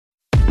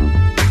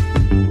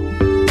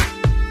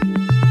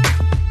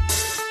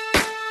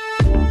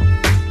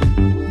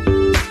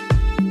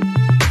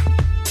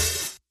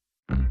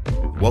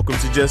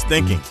to Just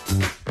Thinking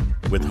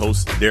with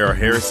hosts Daryl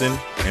Harrison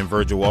and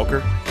Virgil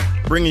Walker,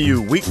 bringing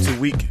you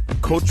week-to-week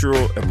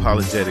cultural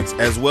apologetics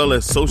as well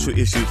as social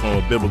issues from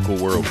a biblical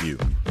worldview.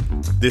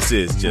 This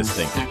is Just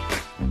Thinking.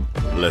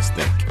 Let's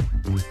think.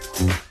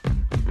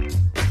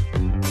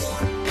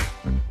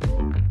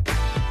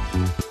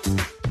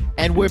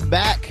 And we're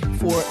back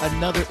for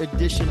another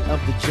edition of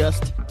the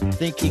Just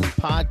Thinking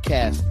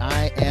podcast.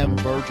 I am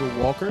Virgil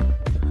Walker.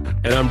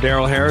 And I'm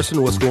Daryl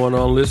Harrison. What's going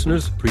on,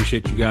 listeners?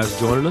 Appreciate you guys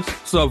joining us.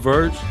 What's up,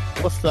 Virg?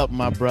 What's up,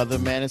 my brother,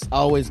 man? It's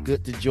always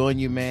good to join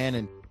you,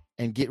 man,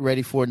 and get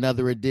ready for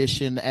another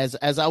edition. As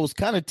I was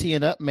kind of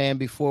teeing up, man,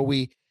 before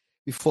we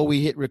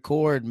hit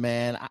record,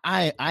 man,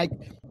 I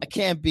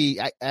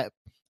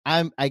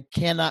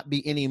cannot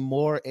be any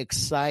more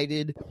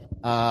excited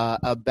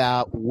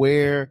about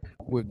where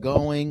we're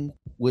going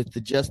with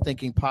the Just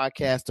Thinking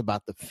podcast,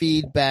 about the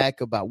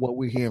feedback, about what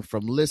we're hearing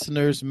from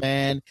listeners,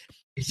 man.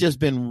 It's just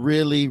been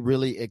really,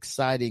 really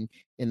exciting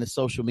in the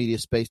social media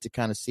space to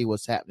kind of see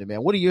what's happening,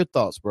 man. What are your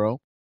thoughts,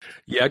 bro?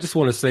 Yeah, I just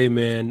want to say,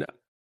 man,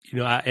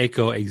 I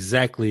echo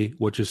exactly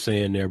what you're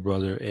saying there,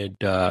 brother. And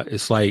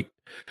it's like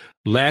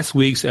last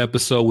week's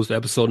episode was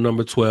episode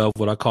number 12,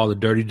 what I call the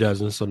Dirty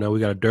Dozen. So now we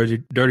got a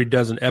dirty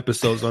dozen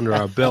episodes under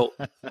our belt.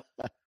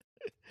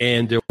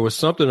 And there was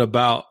something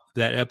about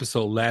that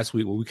episode last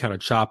week where we kind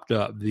of chopped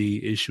up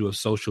the issue of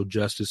social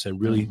justice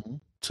and really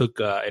took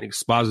an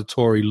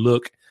expository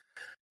look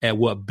at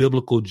what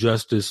biblical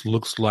justice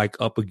looks like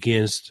up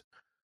against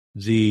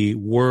the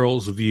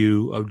world's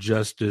view of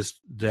justice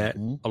that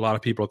a lot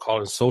of people are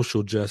calling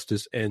social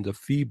justice. And the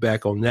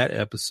feedback on that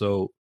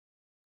episode,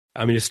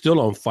 I mean, it's still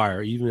on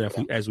fire,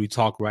 even as we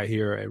talk right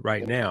here and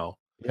right now.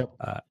 Yep.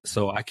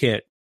 So I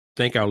can't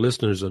thank our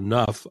listeners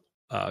enough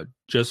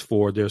just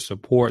for their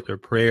support, their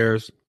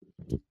prayers,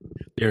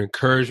 their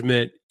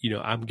encouragement.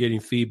 I'm getting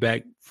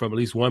feedback from at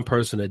least one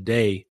person a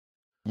day.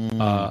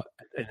 And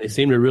they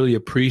seem to really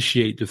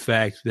appreciate the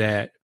fact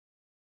that,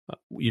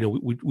 we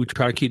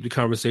try to keep the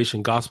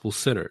conversation gospel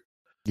centered.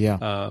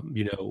 Yeah.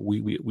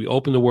 We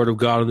open the Word of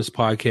God on this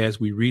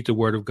podcast. We read the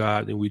Word of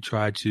God, and we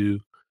try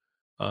to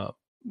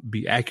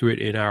be accurate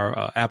in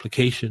our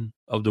application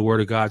of the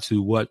Word of God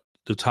to what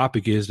the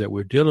topic is that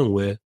we're dealing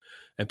with.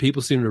 And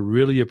people seem to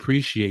really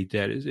appreciate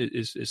that.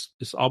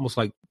 It's almost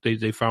like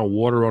they found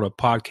water on a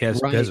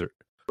podcast desert.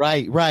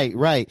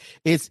 Right.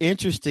 It's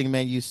interesting,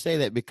 man. You say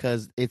that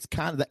because it's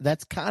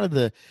that's kind of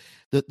the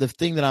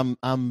thing that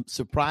I'm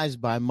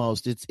surprised by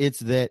most. It's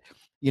that,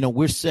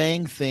 we're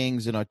saying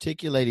things and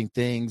articulating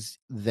things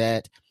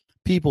that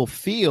people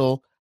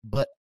feel,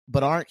 but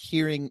aren't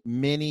hearing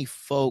many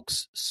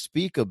folks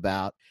speak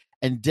about,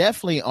 and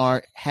definitely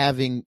aren't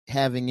having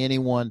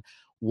anyone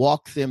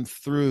walk them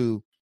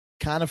through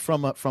kind of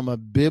from a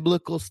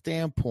biblical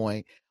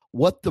standpoint,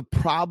 what the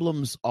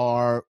problems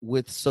are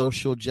with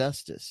social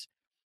justice.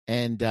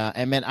 And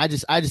man, I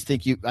just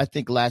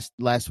think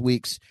last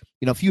week's,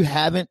 if you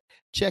haven't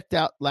checked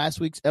out last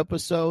week's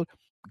episode,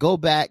 go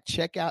back,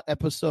 check out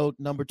episode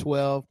number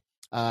 12.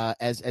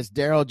 As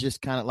Daryl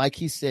just kind of, like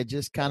he said,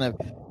 just kind of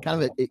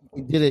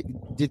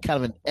did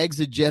kind of an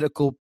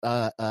exegetical,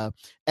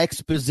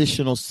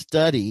 expositional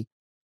study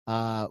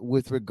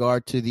with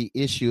regard to the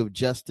issue of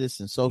justice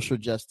and social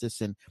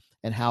justice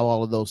and how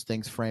all of those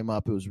things frame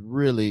up. It was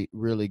really,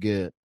 really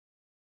good.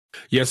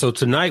 Yeah. So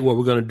tonight, what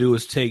we're going to do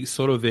is take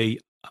sort of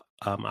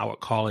I would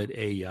call it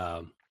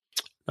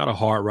not a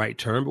hard right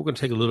turn, but we're going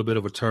to take a little bit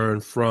of a turn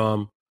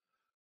from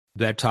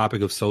that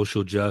topic of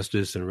social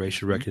justice and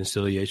racial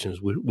reconciliations,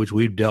 which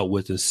we've dealt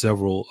with in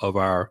several of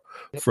our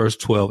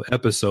first 12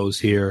 episodes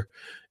here.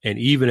 And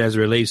even as it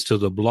relates to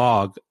the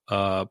blog,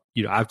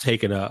 I've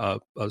taken a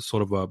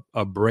sort of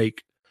a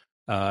break,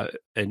 and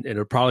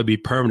it'll probably be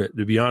permanent,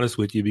 to be honest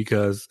with you,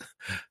 because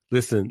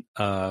listen,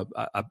 I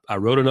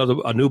wrote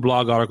a new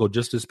blog article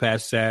just this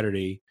past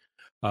Saturday.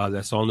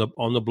 That's on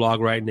the blog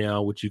right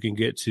now, which you can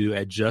get to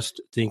at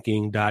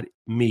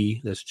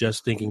justthinking.me. That's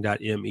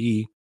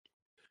justthinking.me.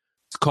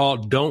 It's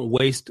called "Don't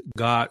Waste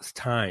God's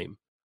Time."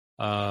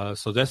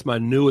 So that's my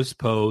newest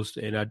post,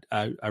 and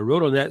I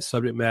wrote on that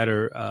subject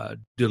matter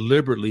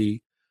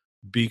deliberately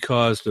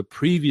because the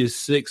previous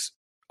 6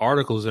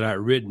 articles that I'd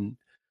written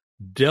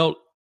dealt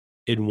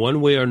in one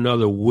way or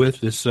another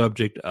with the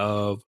subject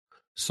of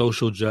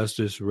social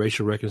justice,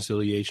 racial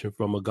reconciliation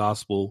from a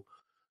gospel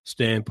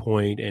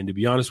standpoint. And to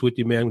be honest with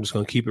you, man, I'm just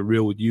going to keep it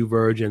real with you,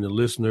 Virg, and the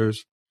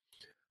listeners.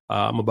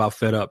 I'm about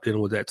fed up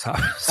dealing with that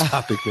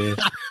topic, man.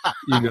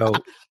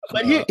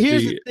 But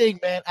here's the thing,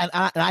 man, and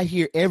I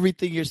hear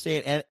everything you're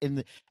saying,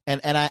 and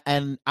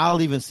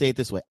I'll even say it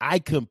this way: I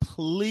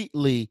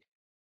completely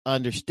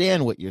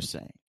understand what you're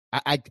saying.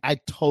 I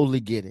totally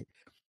get it.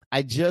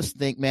 I just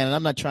think, man, and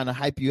I'm not trying to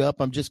hype you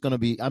up. I'm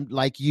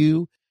like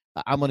you.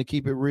 I'm going to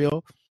keep it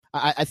real.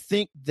 I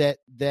think that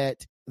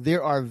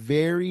there are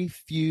very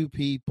few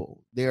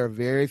people, there are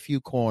very few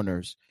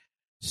corners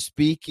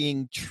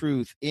speaking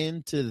truth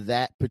into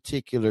that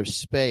particular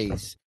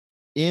space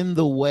in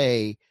the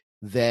way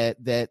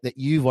that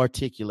you've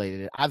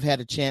articulated it. I've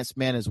had a chance,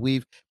 man, as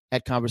we've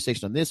had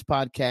conversation on this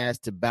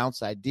podcast, to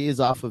bounce ideas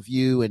off of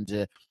you and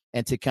to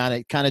to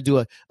kind of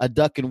do a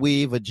duck and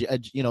weave,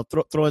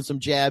 throw in some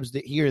jabs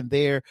here and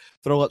there,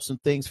 throw up some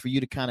things for you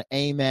to kind of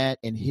aim at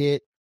and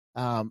hit.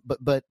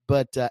 But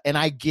and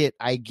I get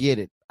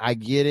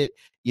it.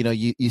 You know,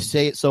 you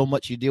say it so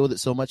much, you deal with it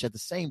so much. At the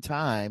same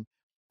time,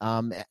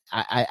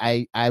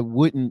 I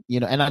wouldn't, you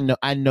know, and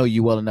I know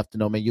you well enough to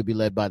know, man, you'll be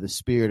led by the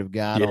Spirit of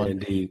God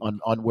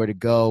on where to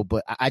go.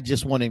 But I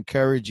just want to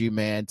encourage you,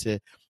 man, to,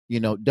 you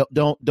know,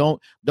 don't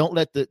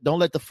let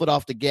the foot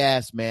off the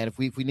gas, man. If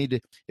we need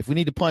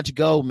to punch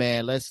go,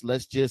 man,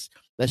 let's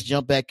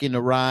jump back in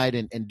the ride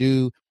and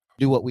do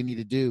what we need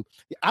to do.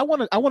 I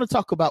want to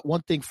talk about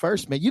one thing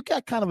first, man. You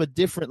got kind of a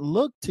different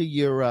look to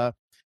your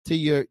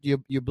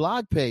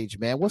blog page,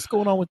 man. What's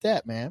going on with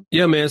that, man?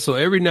 Yeah, man. So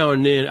every now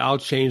and then I'll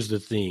change the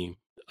theme.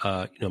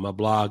 You know, my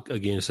blog,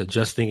 again, it's at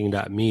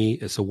justthinking.me.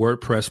 It's a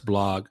WordPress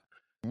blog.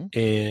 Mm-hmm.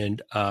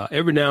 And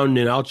every now and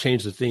then I'll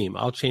change the theme.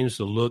 I'll change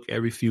the look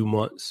every few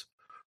months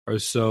or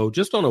so,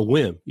 just on a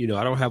whim. You know,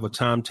 I don't have a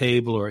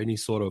timetable or any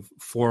sort of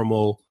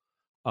formal,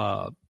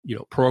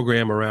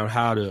 program around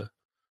how to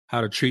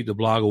treat the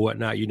blog or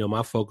whatnot. You know,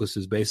 my focus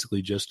is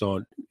basically just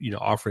on, you know,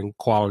 offering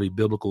quality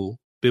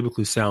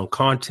biblically sound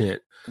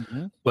content.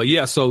 Mm-hmm. But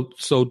yeah, so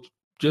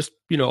just,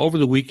 you know, over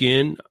the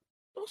weekend,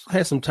 I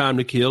had some time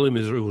to kill. It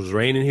was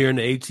raining here in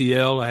the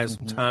ATL. I had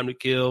some time to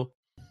kill.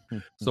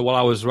 So while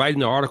I was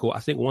writing the article, I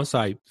think once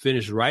I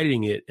finished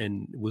writing it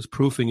and was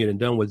proofing it and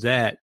done with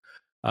that,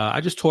 I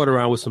just toyed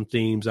around with some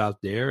themes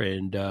out there.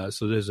 And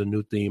so there's a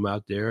new theme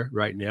out there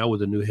right now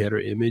with a new header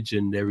image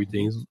and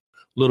everything. A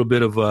little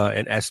bit of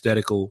an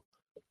aesthetical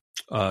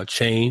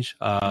change,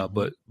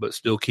 but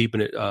still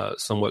keeping it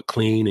somewhat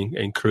clean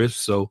and crisp.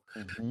 So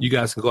you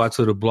guys can go out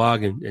to the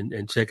blog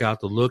and check out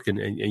the look,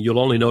 and you'll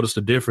only notice the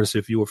difference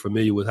if you were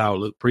familiar with how it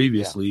looked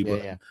previously.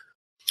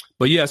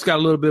 But yeah, it's got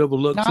a little bit of a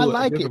look to it. I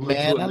like it,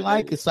 man. I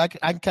like it. So I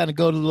can kind of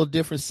go to little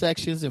different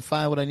sections and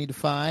find what I need to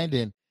find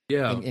and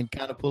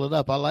kind of pull it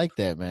up. I like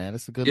that, man.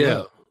 It's a good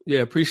look.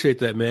 Yeah, appreciate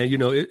that, man. You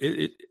know,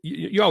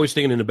 you're always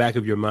thinking in the back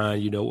of your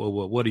mind, you know,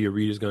 well, what are your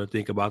readers going to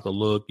think about the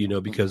look, you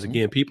know, because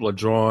again, people are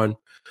drawn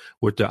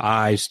with their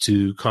eyes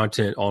to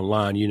content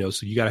online, you know,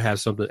 so you got to have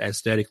something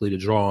aesthetically to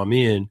draw them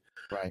in.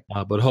 Right.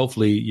 But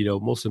hopefully, you know,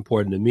 most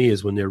important to me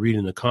is when they're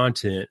reading the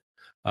content,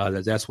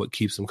 that's what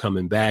keeps them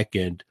coming back.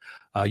 And,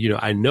 you know,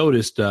 I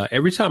noticed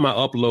every time I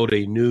upload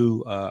a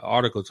new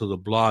article to the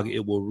blog,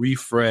 it will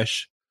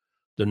refresh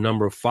the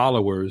number of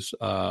followers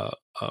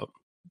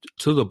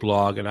to the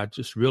blog. And I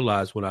just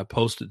realized when I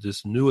posted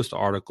this newest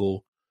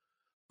article,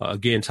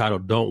 again,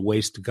 titled Don't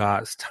Waste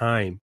God's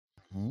Time,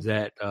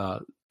 that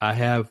I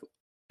have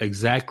I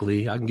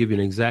can give you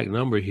an exact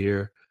number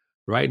here.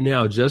 Right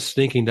now,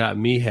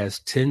 justthinking.me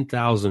has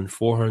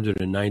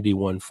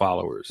 10,491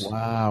 followers.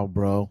 Wow,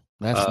 bro.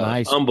 That's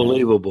nice.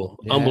 Unbelievable.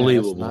 Yeah,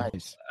 unbelievable. That's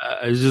nice.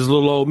 It's just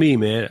little old me,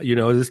 man. You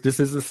know, this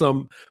isn't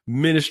some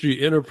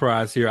ministry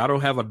enterprise here. I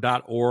don't have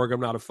a .org. I'm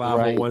not a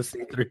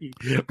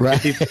 501c3.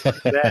 Right.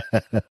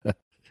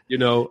 You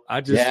know,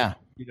 I just,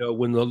 you know,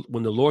 when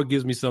the Lord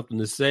gives me something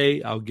to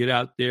say, I'll get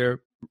out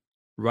there,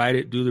 write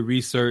it, do the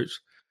research,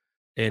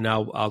 and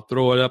I'll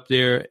throw it up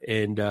there,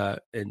 and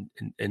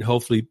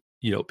hopefully,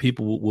 you know,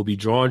 people will be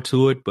drawn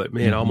to it. But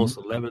man, almost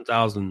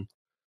 11,000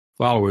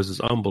 followers is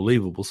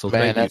unbelievable. So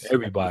thank you,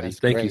 everybody.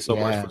 Thank you so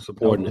much for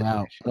supporting it.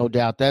 No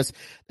doubt. That's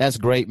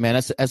great,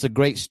 man. That's a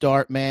great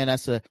start, man.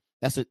 That's a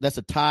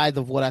tithe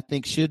of what I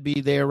think should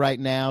be there right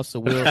now. So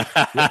we'll take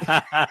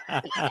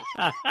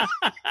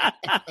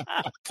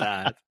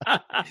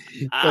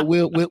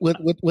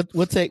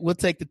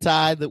the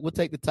tithe. We'll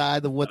take the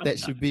tithe of what that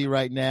should be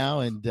right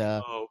now, and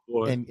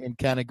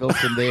kind of go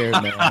from there,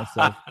 man.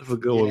 So that's a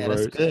good one,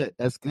 That's good.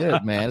 That's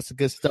good, man. That's a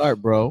good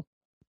start, bro.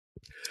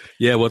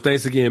 Yeah, well,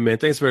 thanks again, man.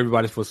 Thanks for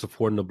everybody for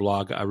supporting the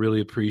blog. I really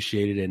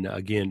appreciate it. And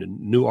again, a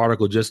new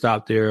article just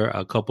out there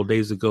a couple of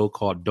days ago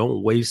called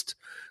Don't Waste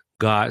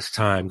God's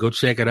Time. Go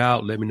check it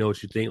out. Let me know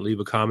what you think. Leave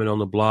a comment on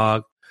the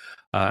blog.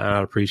 And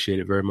I'd appreciate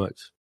it very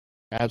much.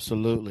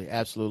 Absolutely.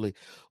 Absolutely.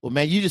 Well,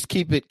 man, you just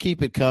keep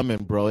it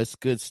coming, bro. It's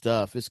good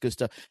stuff. It's good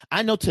stuff.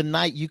 I know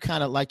tonight you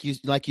kind of like you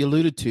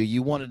alluded to,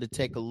 you wanted to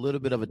take a little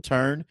bit of a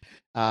turn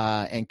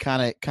and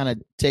kind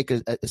of take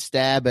a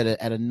stab at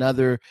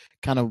another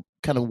kind of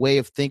way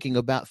of thinking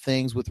about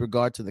things with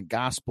regard to the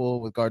gospel,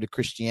 with regard to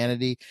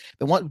Christianity.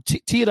 And want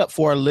tee it up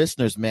for our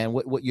listeners, man,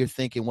 what you're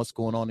thinking, what's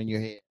going on in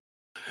your head.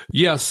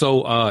 Yeah.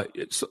 So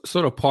it's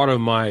sort of part of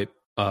my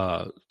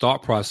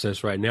thought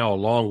process right now,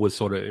 along with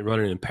sort of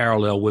running in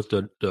parallel with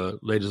the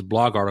latest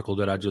blog article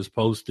that I just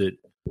posted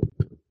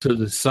to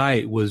the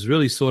site, was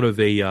really sort of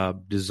a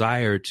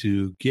desire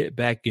to get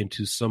back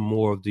into some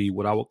more of the,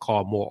 what I would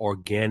call more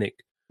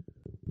organic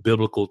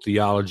biblical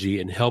theology,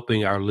 and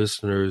helping our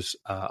listeners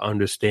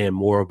understand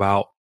more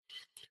about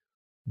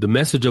the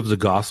message of the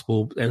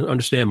gospel and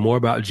understand more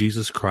about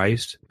Jesus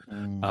Christ,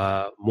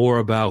 more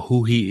about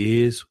who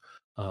he is,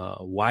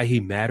 why he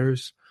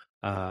matters,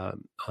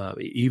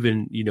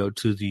 even, you know,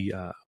 to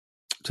the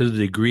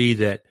degree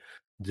that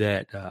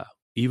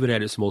even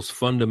at its most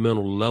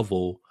fundamental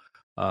level,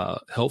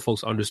 help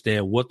folks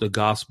understand what the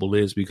gospel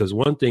is, because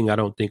one thing I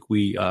don't think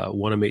we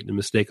want to make the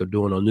mistake of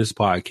doing on this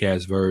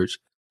podcast, Verge,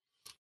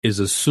 is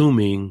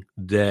assuming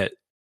that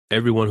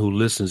everyone who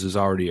listens is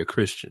already a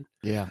Christian.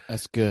 Yeah,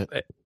 that's good.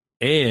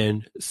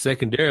 And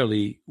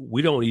secondarily,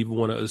 we don't even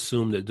want to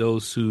assume that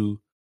those who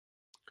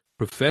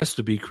profess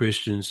to be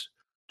Christians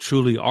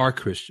truly are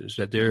Christians,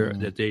 that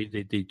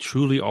they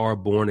truly are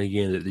born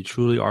again, that they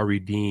truly are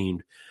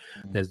redeemed,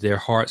 that their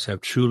hearts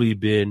have truly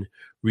been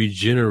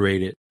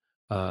regenerated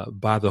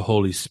by the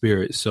Holy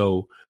Spirit.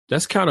 So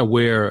that's kind of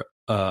where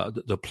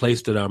the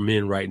place that I'm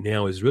in right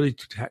now is really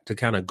to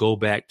kind of go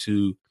back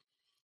to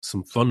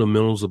some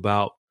fundamentals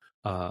about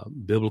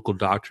biblical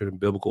doctrine and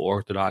biblical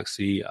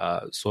orthodoxy,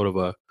 sort of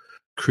a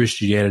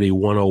Christianity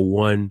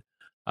 101.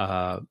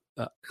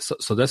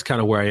 So that's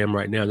kind of where I am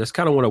right now. That's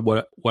kind of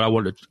what I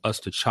wanted us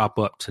to chop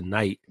up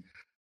tonight.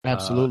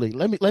 Absolutely.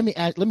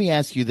 Let me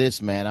ask you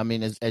this, man. I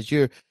mean, as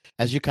you're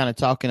kind of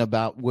talking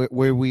about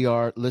where we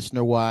are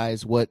listener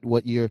wise,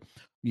 what you're,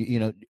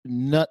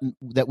 not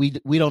that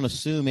we don't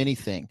assume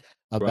anything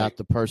about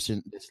the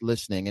person that's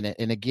listening.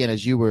 And again,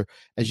 as you were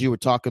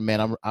talking,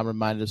 man, I'm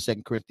reminded of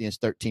 2 Corinthians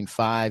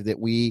 13:5 that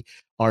we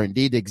are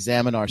indeed to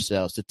examine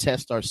ourselves, to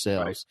test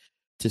ourselves,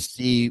 to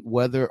see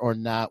whether or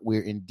not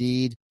we're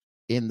indeed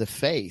in the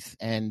faith.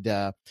 And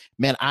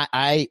man,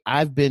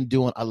 I've been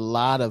doing a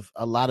lot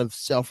of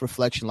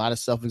self-reflection, a lot of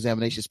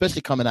self-examination,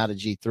 especially coming out of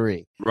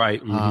G3.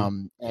 Right.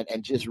 Mm-hmm.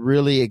 And just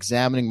really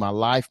examining my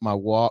life, my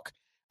walk.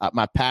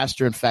 My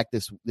pastor, in fact,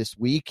 this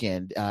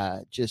weekend,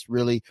 just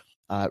really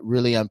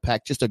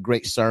unpacked just a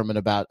great sermon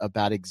about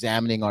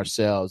examining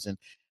ourselves and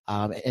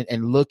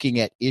looking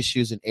at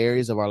issues and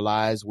areas of our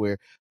lives where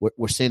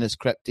sin has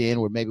crept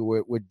in, where maybe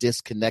we're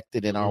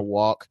disconnected in our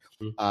walk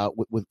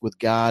with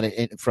God,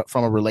 and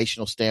from a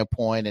relational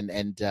standpoint,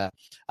 and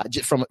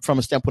just from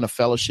a standpoint of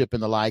fellowship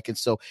and the like. And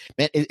so,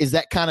 man, is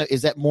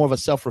that more of a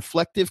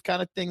self-reflective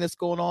kind of thing that's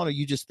going on, or are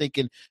you just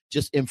thinking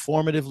just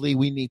informatively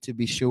we need to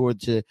be sure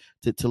to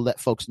let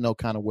folks know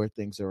kind of where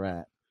things are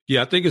at?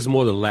 Yeah, I think it's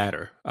more the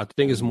latter.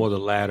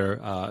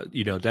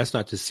 That's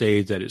not to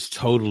say that it's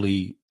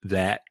totally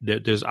that.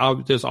 There's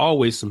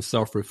always some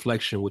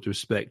self-reflection with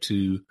respect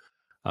to,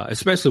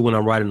 especially when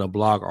I'm writing a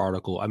blog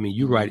article. I mean,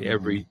 you write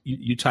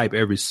you type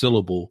every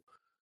syllable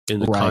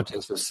in the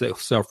context of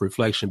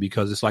self-reflection,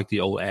 because it's like the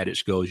old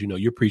adage goes,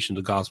 you're preaching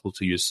the gospel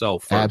to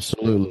yourself first.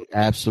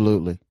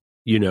 Absolutely.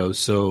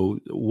 So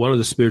one of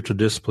the spiritual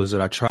disciplines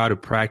that I try to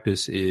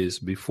practice is,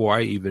 before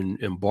I even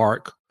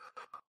embark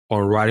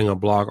on writing a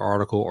blog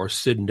article or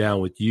sitting down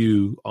with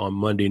you on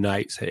Monday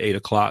nights at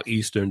 8:00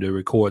 Eastern to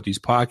record these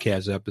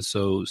podcast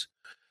episodes,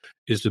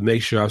 is to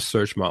make sure I've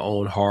searched my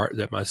own heart,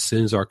 that my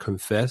sins are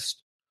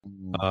confessed,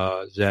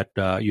 that,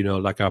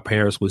 like our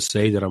parents would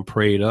say, that I'm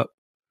prayed up,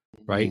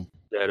 right?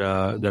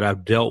 That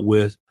I've dealt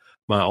with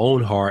my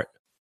own heart,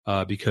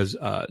 because,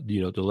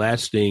 the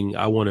last thing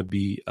I want to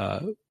be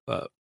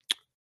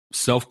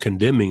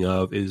self-condemning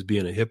of is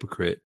being a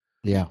hypocrite.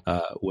 Yeah.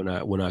 When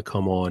I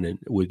come on and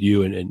with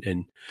you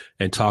and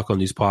talk on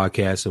these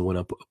podcasts, and when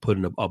I'm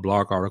putting a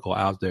blog article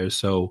out there.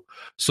 So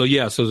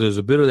there's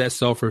a bit of that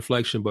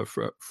self-reflection, but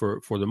for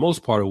the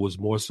most part, it was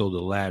more so the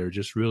latter.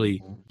 Just really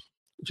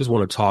just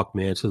want to talk,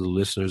 man, to the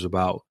listeners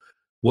about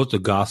what the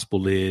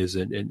gospel is,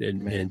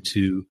 and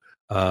to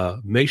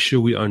make sure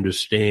we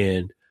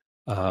understand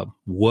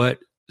what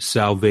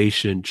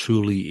salvation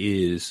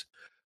truly is,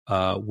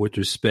 with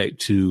respect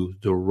to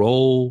the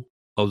role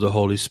of the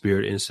Holy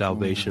Spirit in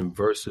salvation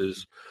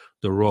versus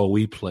the role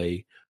we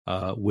play,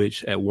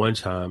 which at one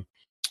time,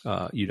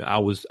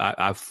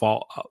 I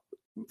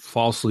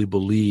falsely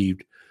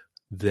believed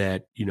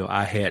that,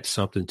 I had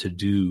something to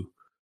do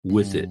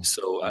with it.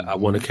 So I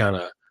want to kind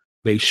of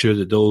make sure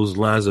that those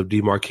lines of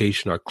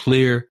demarcation are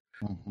clear,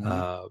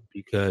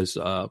 because,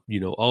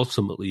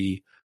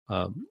 ultimately,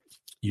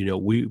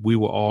 we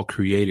were all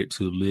created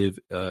to live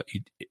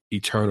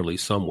eternally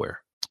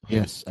somewhere.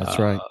 Yes, that's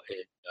right.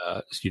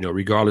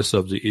 Regardless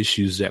of the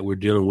issues that we're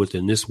dealing with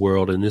in this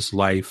world, in this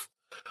life,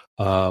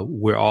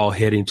 we're all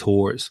heading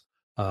towards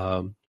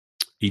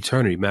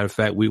eternity. Matter of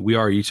fact, we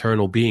are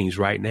eternal beings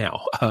right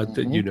now.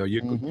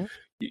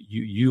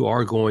 You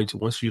are going to,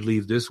 once you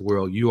leave this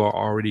world, you are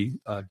already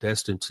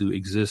destined to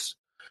exist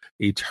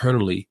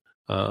eternally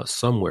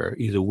somewhere,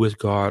 either with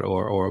God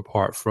or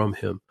apart from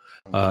Him.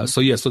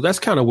 So that's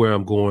kind of where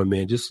I'm going,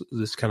 man.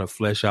 Just kind of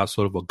flesh out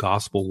sort of a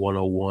gospel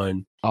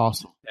 101.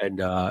 Awesome.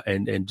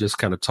 And just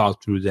kind of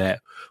talk through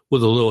that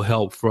with a little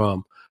help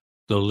from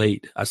the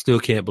late, I still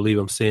can't believe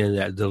I'm saying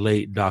that, the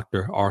late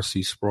Dr.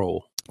 R.C.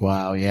 Sproul.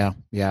 Wow. Yeah,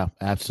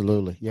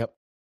 absolutely. Yep.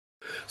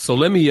 So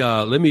let me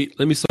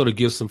sort of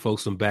give some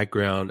folks some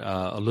background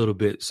a little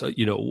bit. So,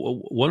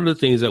 one of the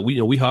things that we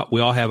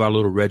all have our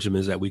little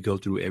regimens that we go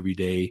through every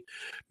day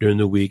during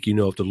the week.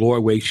 If the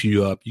Lord wakes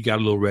you up, you got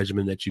a little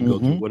regimen that you go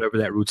through, whatever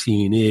that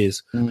routine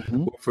is.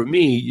 For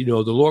me, the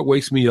Lord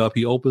wakes me up,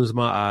 He opens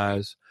my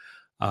eyes.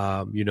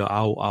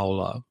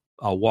 I'll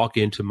walk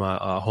into my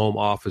home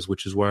office,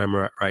 which is where I'm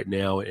at right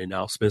now, and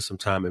I'll spend some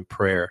time in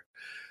prayer.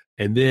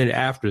 And then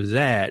after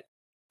that,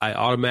 I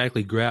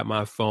automatically grabbed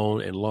my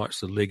phone and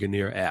launched the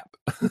Ligonier app.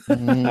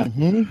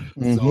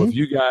 Mm-hmm. So if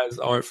you guys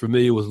aren't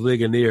familiar with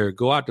Ligonier,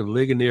 go out to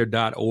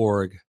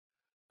ligonier.org.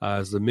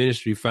 It's the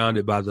ministry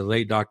founded by the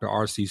late Dr.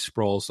 R.C.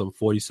 Sproul some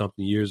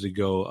 40-something years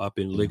ago up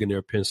in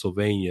Ligonier,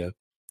 Pennsylvania.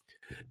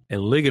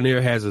 And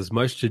Ligonier has as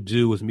much to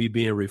do with me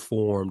being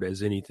reformed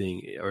as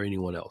anything or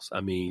anyone else.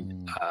 I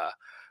mean,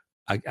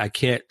 I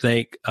can't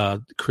thank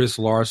Chris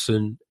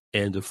Larson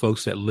and the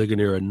folks at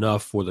Ligonier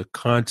enough for the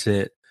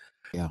content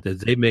that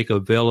they make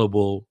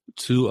available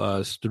to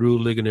us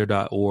through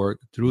ligonier.org,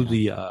 through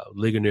the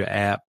Ligonier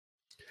app.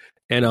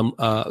 And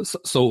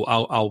so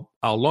I'll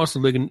launch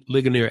the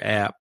Ligonier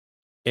app.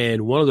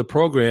 And one of the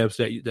programs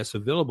that's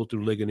available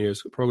through Ligonier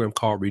is a program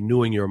called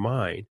Renewing Your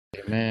Mind.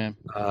 Amen.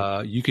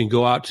 You can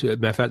go out to,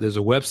 matter of fact, there's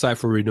a website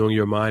for Renewing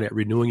Your Mind at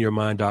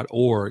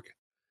renewingyourmind.org.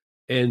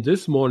 And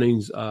this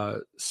morning's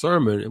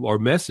sermon or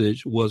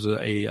message was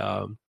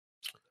a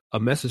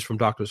message from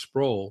Dr.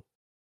 Sproul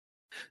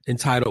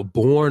entitled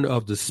Born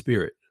of the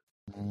Spirit.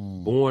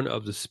 Born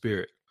of the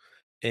Spirit.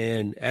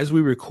 And as we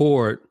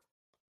record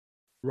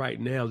right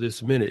now,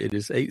 this minute, it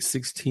is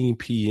 8:16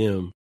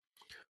 p.m.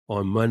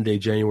 on Monday,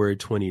 January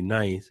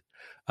 29th.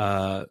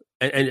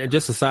 And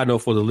just a side note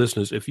for the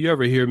listeners, if you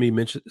ever hear me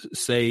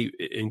say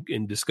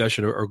in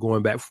discussion or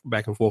going back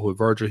and forth with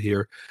Virgil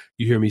here,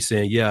 you hear me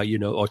saying,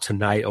 or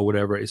tonight or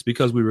whatever, it's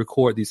because we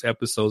record these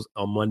episodes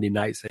on Monday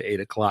nights at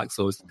 8:00.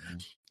 So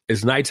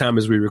it's nighttime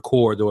as we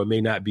record, though it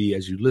may not be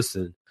as you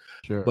listen.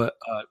 Sure. But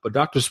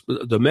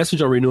the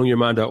message on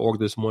renewingyourmind.org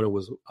this morning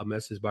was a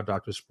message by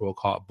Dr. Sproul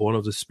called Born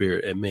of the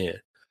Spirit. And man,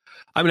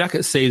 I mean, I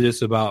could say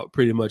this about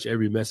pretty much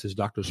every message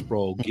Dr.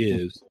 Sproul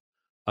gives.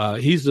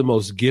 He's the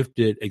most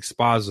gifted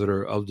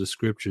expositor of the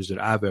scriptures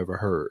that I've ever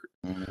heard.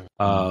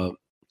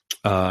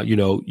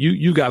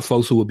 You got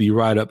folks who would be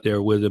right up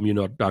there with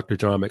him. Dr.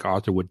 John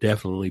MacArthur would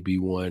definitely be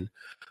one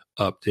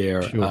up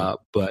there. Sure.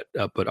 But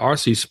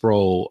R.C.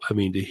 Sproul, I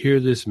mean, to hear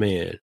this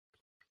man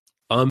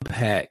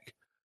unpack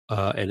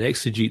and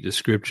exegete the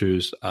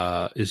scriptures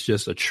is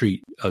just a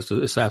treat. It's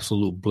an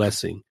absolute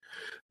blessing.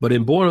 But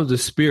in Born of the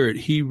Spirit,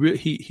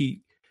 the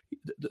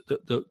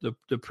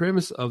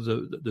premise of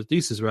the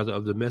thesis rather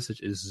of the message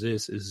is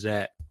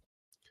that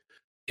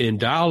in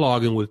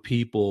dialoguing with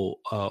people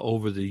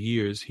over the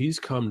years, he's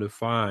come to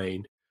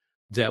find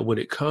that when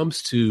it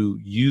comes to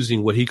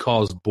using what he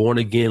calls born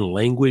again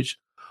language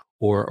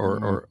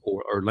or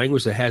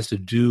language that has to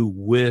do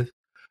with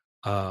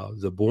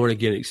the born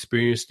again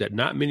experience, that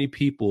not many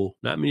people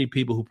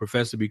who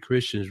profess to be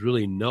Christians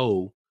really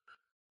know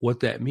what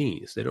that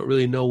means. They don't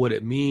really know what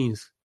it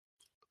means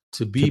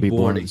to be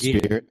born again.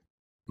 Spirit.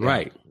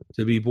 Right.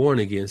 To be born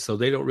again. So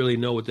they don't really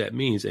know what that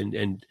means.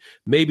 And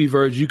maybe,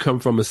 Virg, you come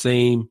from the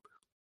same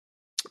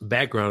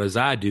background as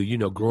I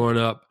do, growing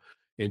up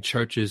in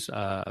churches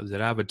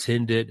that I've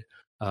attended,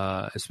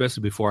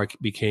 especially before I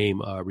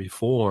became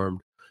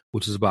Reformed,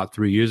 which is about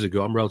 3 years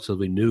ago. I'm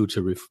relatively new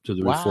to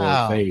the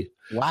Reformed faith.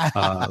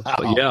 Wow.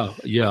 But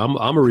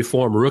I'm a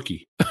Reformed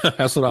rookie.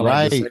 That's what I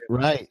like to say.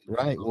 Right.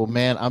 Well,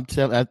 man, I'm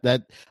telling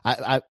that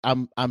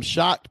I'm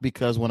shocked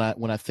because when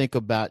I think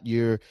about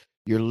your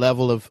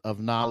level of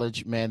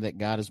knowledge, man, that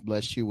God has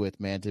blessed you with,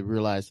 man, to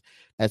realize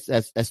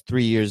that's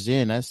 3 years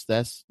in, that's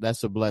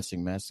a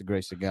blessing, man. That's the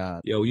grace of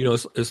God.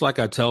 It's like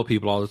I tell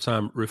people all the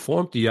time,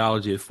 Reformed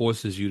theology, it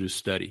forces you to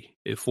study.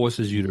 It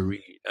forces you to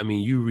read. I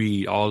mean, you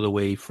read all the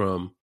way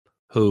from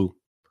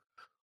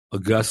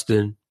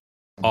Augustine,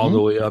 all the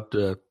way up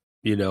to,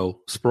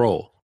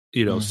 Sproul,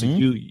 so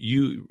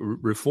you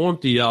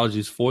Reformed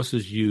theology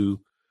forces you,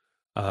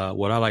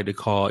 what I like to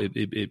call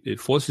it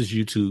forces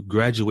you to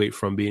graduate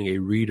from being a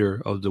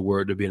reader of the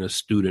word to being a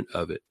student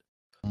of it.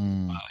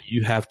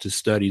 You have to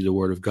study the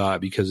word of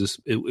God because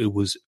it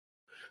was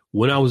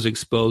when I was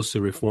exposed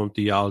to Reformed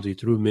theology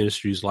through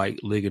ministries like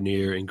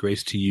Ligonier and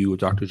Grace to You with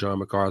Dr. John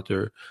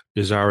MacArthur,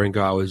 Desiring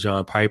God with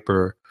John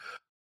Piper.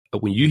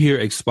 When you hear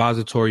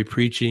expository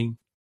preaching,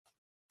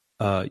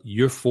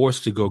 you're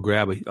forced to go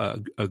grab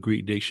a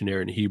Greek dictionary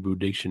and a Hebrew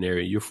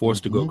dictionary. You're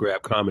forced to go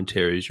grab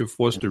commentaries. You're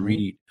forced to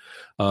read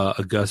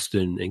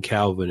Augustine and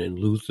Calvin and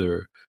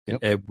Luther and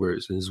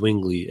Edwards and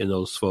Zwingli and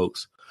those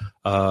folks.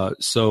 And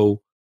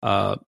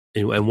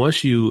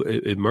once you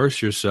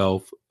immerse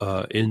yourself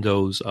in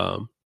those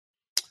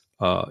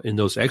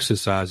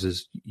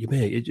exercises,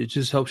 it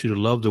just helps you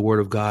to love the Word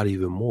of God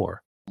even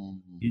more.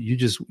 You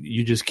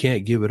just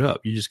can't give it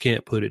up. You just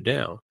can't put it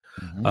down.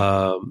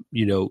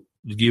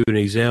 To give you an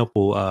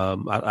example,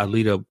 I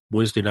lead a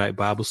Wednesday night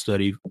Bible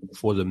study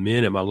for the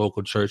men at my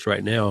local church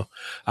right now.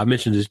 I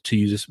mentioned this to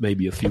you just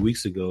maybe a few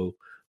weeks ago,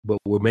 but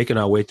we're making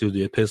our way through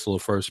the epistle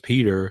of 1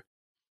 Peter.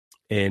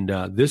 And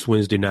this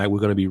Wednesday night, we're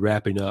going to be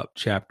wrapping up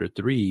chapter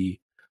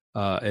 3,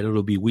 and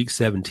it'll be week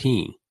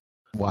 17.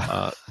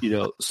 Wow.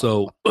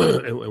 So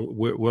and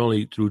we're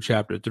only through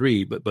chapter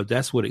 3, but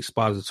that's what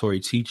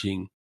expository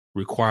teaching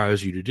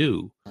requires you to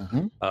do.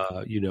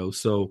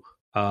 So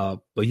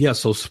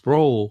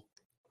Sproul,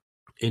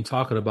 in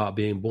talking about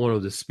being born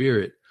of the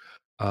Spirit,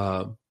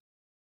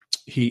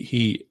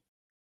 he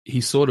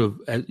sort of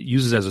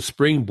uses as a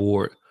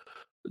springboard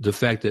the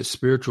fact that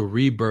spiritual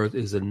rebirth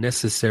is a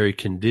necessary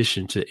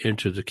condition to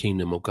enter the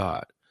kingdom of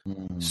God.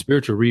 Mm.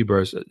 Spiritual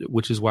rebirth,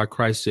 which is why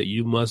Christ said,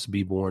 you must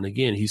be born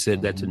again. He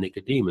said that to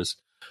Nicodemus.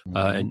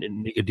 And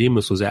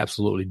Nicodemus was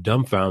absolutely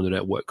dumbfounded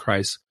at what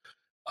Christ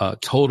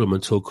told him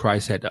until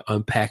Christ had to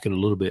unpack it a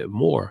little bit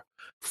more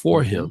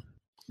for him.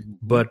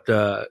 But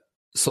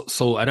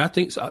so and I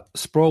think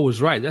Sproul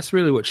was right. That's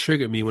really what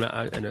triggered me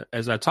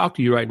as I talk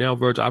to you right now,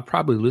 Virgil. I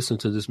probably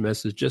listened to this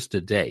message just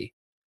today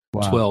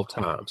 12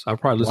 times. I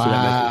probably listened to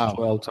that message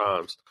 12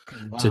 times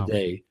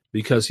today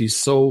because he's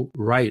so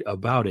right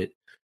about it.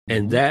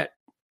 And that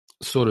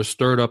sort of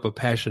stirred up a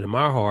passion in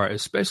my heart,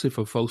 especially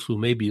for folks who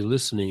may be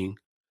listening,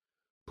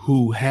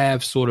 who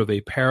have sort of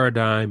a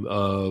paradigm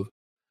of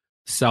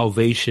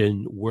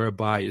salvation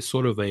whereby it's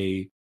sort of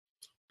a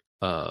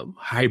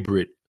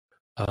hybrid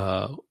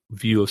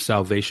view of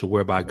salvation,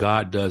 whereby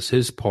God does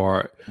his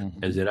part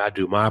and then I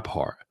do my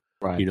part.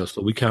 Right. You know,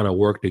 so we kind of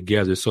work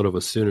together, sort of a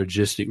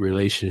synergistic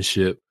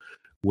relationship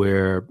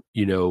where,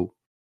 you know,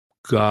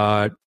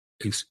 God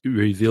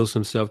reveals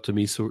himself to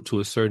me to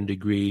a certain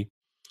degree,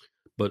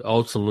 but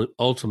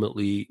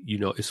ultimately, you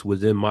know, it's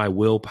within my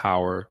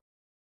willpower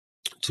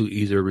to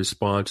either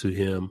respond to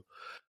him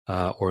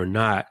or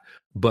not.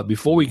 But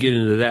before we get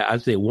into that, I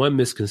think one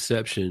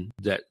misconception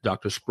that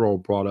Dr. Sproul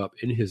brought up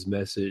in his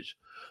message,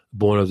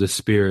 Born of the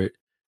Spirit,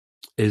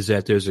 is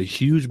that there's a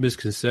huge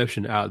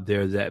misconception out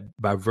there that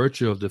by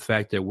virtue of the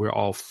fact that we're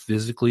all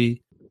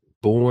physically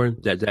born,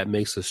 that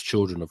makes us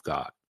children of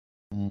God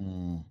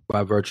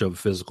by virtue of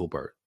physical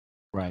birth.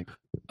 Right.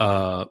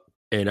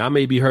 And I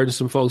may be hurting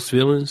some folks'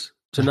 feelings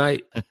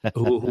tonight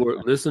who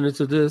are listening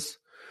to this,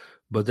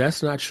 but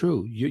that's not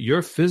true.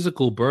 Your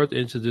physical birth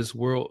into this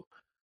world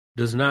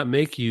does not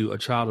make you a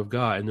child of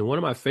God. And then one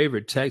of my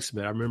favorite texts,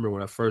 man, I remember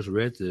when I first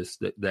read this,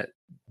 that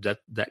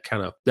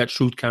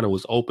truth kind of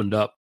was opened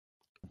up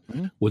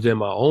within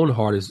my own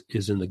heart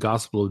is in the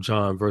Gospel of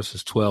John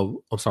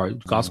Gospel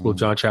of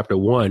John chapter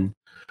 1,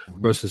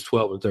 verses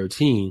 12 and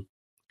 13,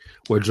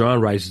 where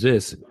John writes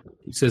this.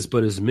 He says,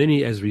 but as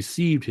many as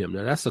received him.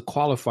 Now that's a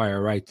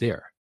qualifier right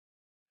there.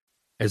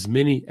 As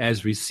many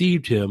as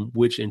received him,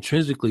 which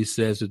intrinsically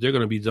says that they're going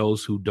to be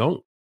those who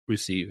don't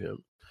receive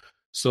him.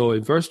 So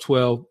in verse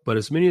 12, but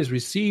as many as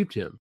received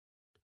him,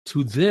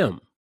 to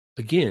them,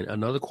 again,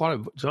 another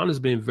quality. John is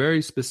being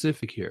very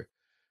specific here.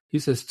 He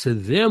says, to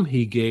them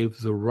he gave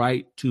the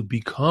right to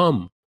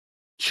become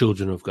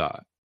children of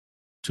God,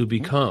 to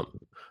become.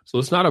 So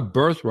it's not a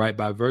birthright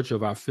by virtue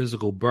of our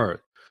physical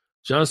birth.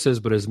 John says,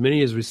 but as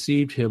many as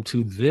received him,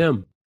 to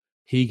them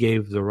he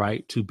gave the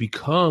right to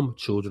become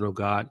children of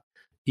God,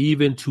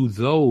 even to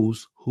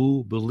those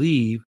who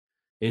believe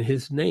in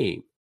his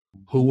name,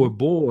 who were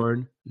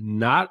born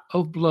not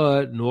of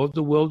blood, nor of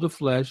the will of the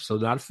flesh, so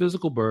not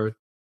physical birth,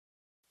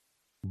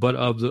 but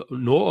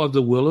nor of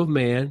the will of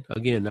man,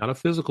 again, not a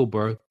physical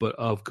birth, but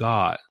of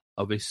God,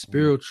 of a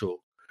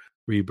spiritual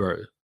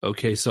rebirth.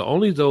 Okay, so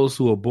only those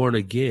who are born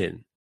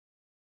again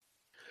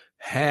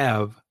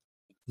have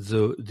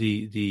the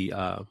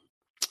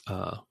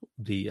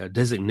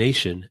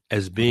designation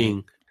as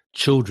being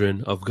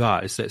children of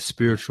God. It's that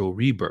spiritual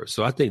rebirth.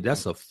 So I think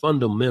that's a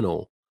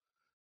fundamental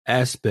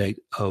aspect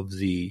of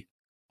the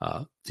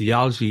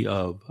theology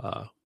of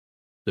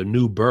the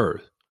new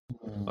birth,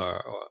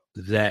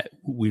 that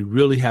we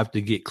really have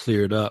to get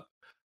cleared up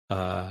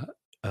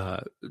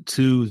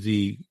to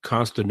the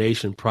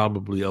consternation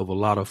probably of a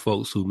lot of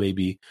folks who may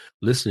be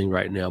listening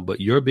right now.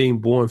 But your being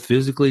born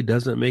physically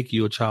doesn't make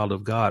you a child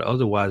of God.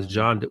 Otherwise,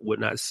 John would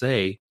not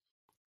say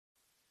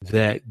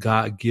that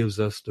God gives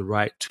us the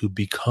right to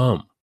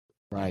become.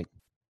 Right.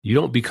 You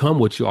don't become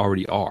what you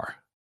already are.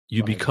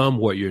 You become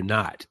what you're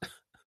not.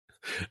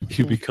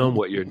 You become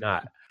what you're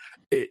not.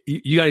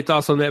 You got any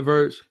thoughts on that,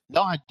 Verge?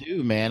 No, I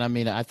do, man. I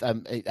mean, I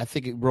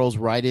think it rolls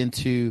right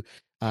into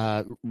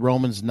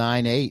Romans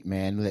 9:8,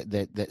 man.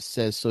 That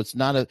says, so it's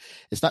not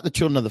the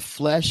children of the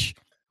flesh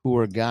who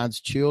are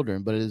God's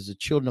children, but it is the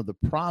children of the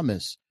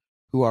promise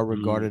who are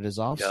regarded as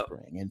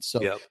offspring. And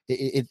so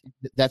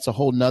that's a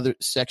whole nother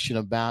section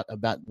about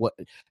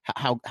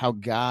how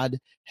God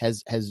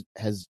has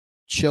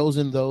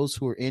chosen those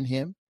who are in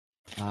Him,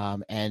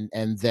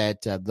 and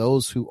that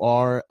those who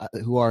are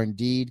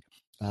indeed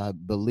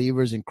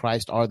believers in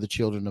Christ are the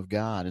children of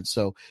God. And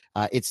so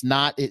it's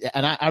not.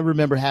 And I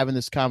remember having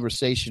this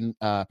conversation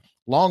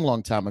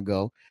long time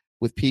ago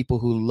with people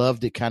who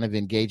loved to kind of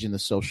engage in the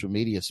social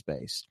media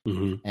space,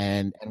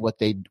 and what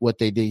they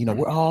did. You know,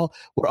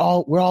 we're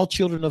all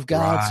children of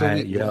God.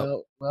 Right.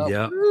 So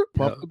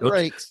pump the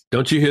brakes.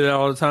 Don't you hear that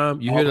all the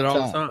time? You hear that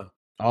all the time.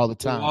 All the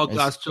time. We're all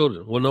God's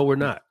children. Well, no, we're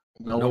not.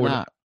 No, we're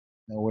not.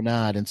 No, we're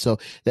not. And so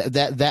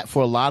that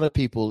for a lot of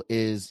people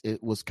it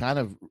was kind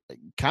of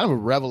a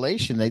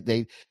revelation.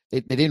 They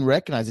didn't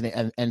recognize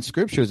it, and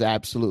Scripture is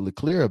absolutely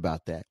clear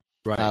about that.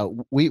 Right.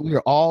 We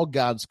are all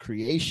God's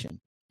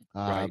creation,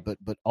 right.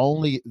 but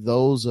only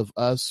those of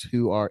us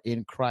who are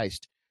in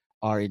Christ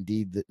are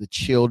indeed the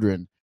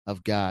children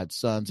of God,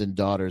 sons and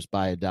daughters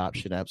by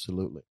adoption.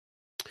 Absolutely.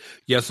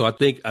 Yeah, so I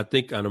think,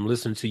 and I'm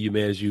listening to you,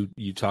 man, as you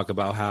talk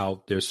about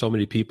how there's so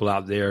many people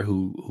out there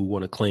who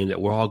want to claim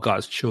that we're all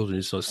God's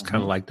children. So it's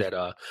kind of like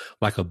that,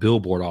 like a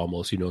billboard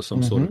almost,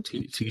 some sort of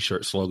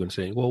t-shirt slogan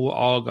saying, well, we're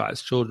all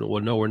God's children.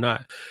 Well, no, we're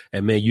not.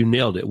 And man, you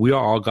nailed it. We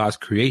are all God's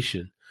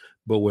creation,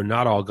 but we're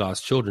not all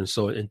God's children.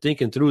 So in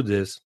thinking through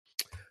this,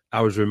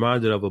 I was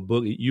reminded of a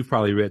book. You've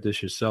probably read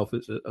this yourself.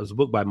 It's a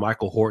book by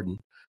Michael Horton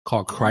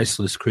called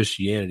Christless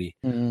Christianity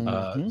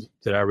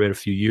that I read a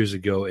few years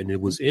ago. And it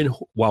was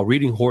while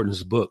reading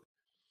Horton's book,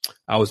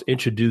 I was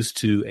introduced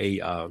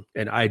to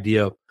an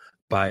idea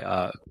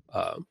by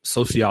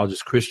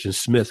sociologist Christian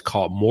Smith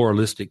called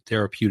moralistic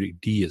therapeutic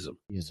deism,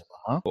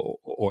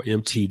 or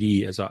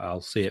MTD, as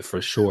I'll say it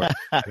for short.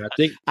 And I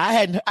think I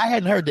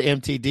hadn't heard the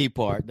MTD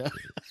part.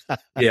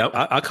 Yeah,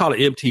 I call it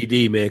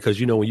MTD, man,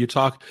 because when you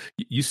talk,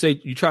 you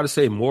try to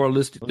say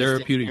moralistic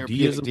therapeutic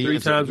deism 3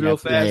 times real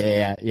fast.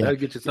 Yeah. That'll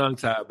get your tongue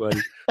tied,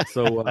 buddy.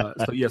 So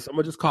yes, I'm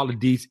gonna just call it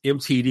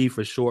MTD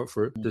for short,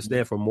 to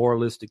stand for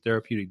moralistic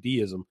therapeutic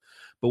deism.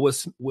 But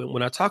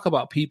when I talk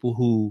about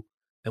people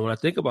when I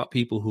think about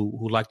people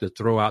who like to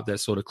throw out that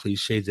sort of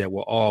cliche that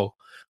we're all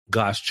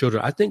God's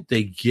children, I think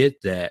they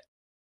get that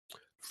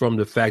from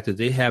the fact that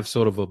they have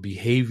sort of a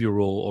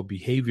behavioral or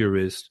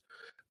behaviorist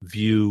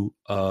view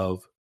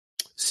of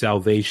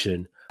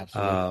salvation.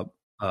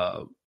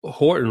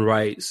 Horton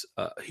writes,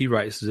 he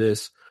writes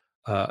this,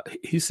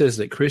 he says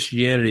that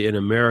Christianity in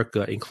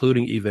America,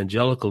 including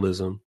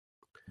evangelicalism,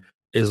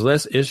 is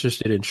less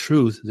interested in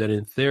truth than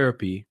in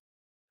therapy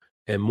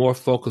and more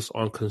focused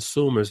on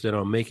consumers than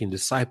on making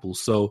disciples.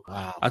 So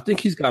I think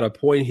he's got a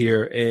point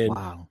here. And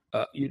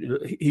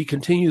he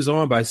continues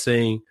on by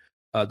saying,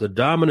 the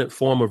dominant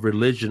form of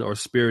religion or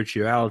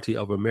spirituality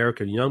of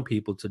American young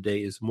people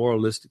today is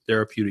moralistic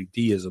therapeutic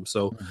deism.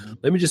 So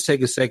let me just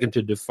take a second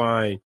to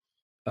define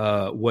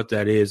what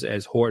that is,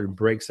 as Horton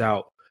breaks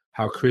out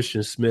how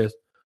Christian Smith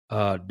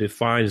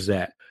defines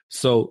that.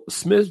 So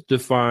Smith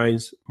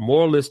defines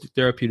moralistic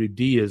therapeutic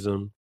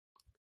deism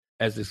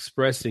as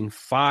expressing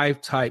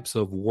 5 types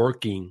of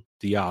working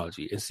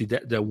theology. And see,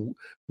 that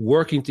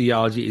working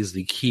theology is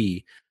the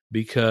key,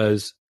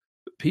 because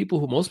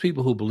most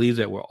people who believe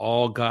that we're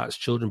all God's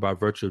children by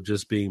virtue of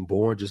just being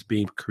born, just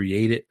being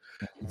created,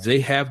 they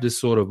have this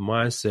sort of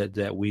mindset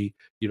that we,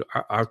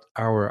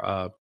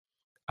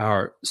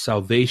 our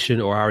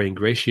salvation or our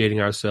ingratiating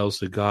ourselves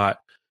to God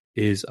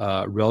is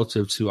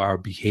relative to our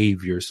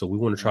behavior. So we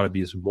want to try to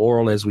be as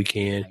moral as we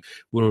can.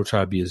 We want to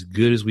try to be as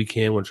good as we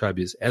can. We want to try to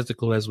be as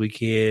ethical as we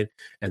can.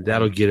 And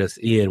that'll get us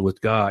in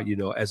with God,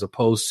 as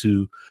opposed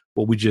to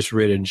what we just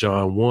read in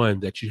John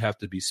 1, that you have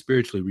to be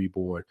spiritually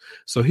reborn.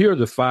 So here are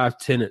the 5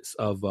 tenets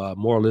of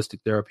moralistic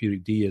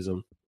therapeutic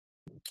deism.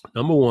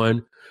 Number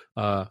 1,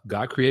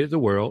 God created the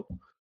world.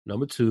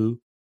 Number 2,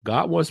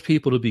 God wants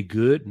people to be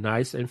good,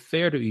 nice, and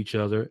fair to each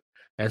other,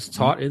 as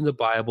taught in the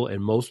Bible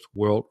and most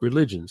world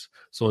religions.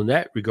 So in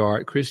that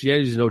regard,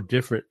 Christianity is no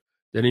different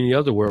than any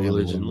other world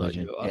religion.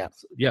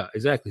 Yeah,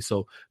 exactly.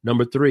 So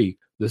number 3,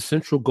 the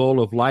central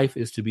goal of life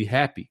is to be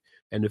happy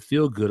and to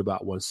feel good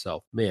about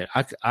oneself. Man,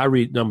 I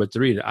read number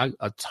 3, and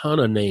a ton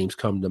of names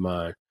come to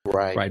mind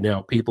right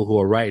now. People who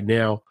are right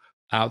now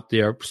out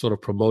there sort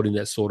of promoting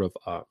that sort of,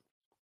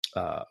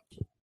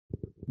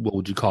 what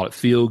would you call it?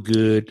 Feel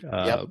good,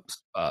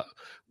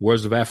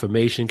 words of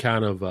affirmation,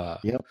 kind of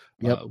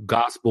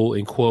gospel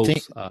in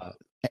quotes.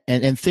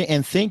 And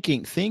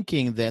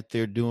thinking that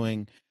they're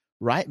doing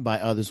right by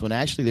others when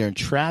actually they're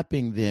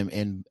entrapping them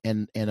in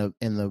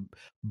the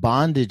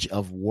bondage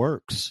of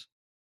works.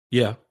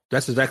 Yeah,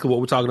 that's exactly what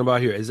we're talking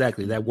about here.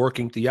 Exactly, that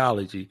working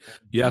theology.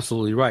 You're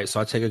absolutely right. So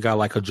I take a guy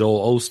like a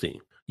Joel Osteen.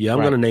 Yeah, I'm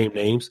going to name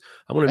names.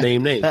 Joel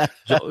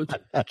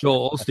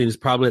Osteen is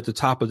probably at the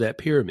top of that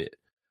pyramid.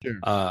 Sure.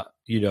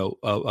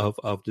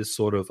 Of this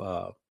sort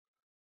of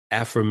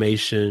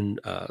affirmation,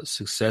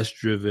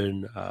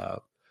 success-driven,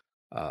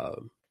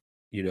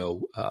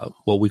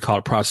 what we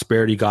call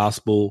prosperity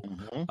gospel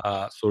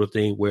sort of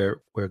thing,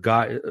 where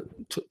God,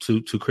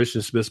 to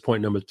Christian Smith's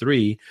point number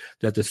 3,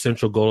 that the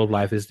central goal of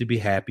life is to be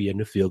happy and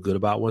to feel good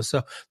about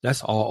oneself.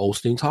 That's all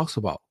Osteen talks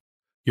about.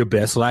 Your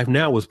Best Life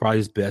Now was probably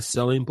his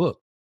best-selling book.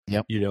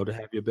 Yep. To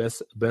have your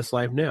best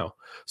life now.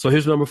 So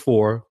here's number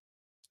 4.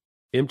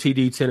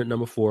 MTD tenet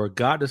number 4,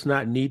 God does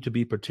not need to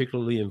be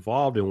particularly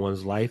involved in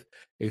one's life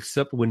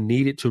except when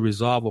needed to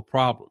resolve a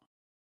problem.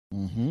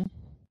 Then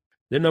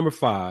number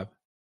 5,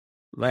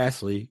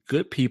 lastly,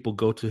 good people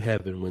go to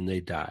heaven when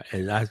they die.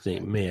 And I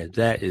think, man,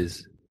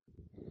 that's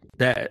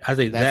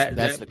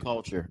the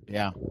culture.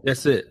 Yeah.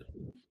 That's it.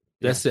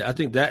 That's it. I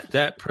think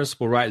that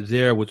principle right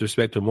there with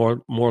respect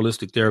to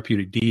moralistic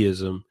therapeutic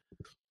deism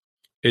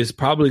is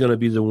probably going to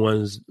be the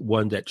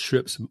one that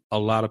trips a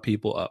lot of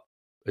people up.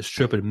 It's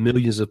tripping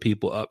millions of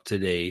people up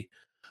today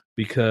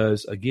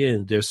because,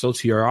 again, their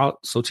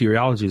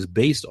soteriology is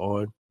based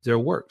on their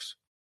works.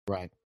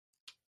 Right.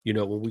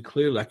 When we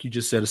clearly, like you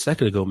just said a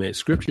second ago, man,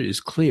 Scripture is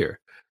clear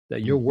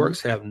that your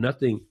works have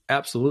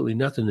absolutely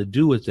nothing to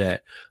do with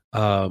that.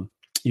 And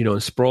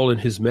Sproul in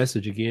his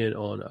message again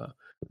on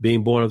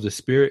being born of the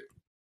Spirit,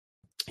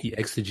 he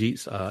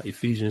exegetes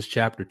Ephesians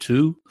chapter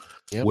 2,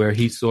 Yep. where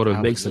he sort of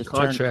makes a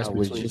contrast I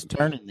was between. just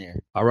turning there.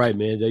 All right,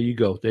 man. There you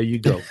go.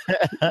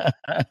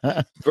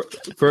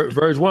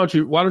 Verge, why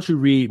don't you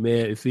read,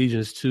 man,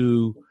 Ephesians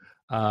 2.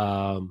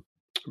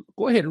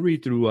 Go ahead and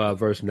read through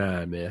verse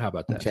 9, man. How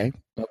about that?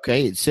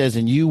 Okay. It says,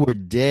 and you were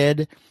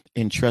dead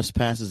in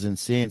trespasses and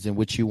sins in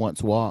which you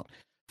once walked,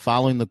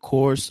 following the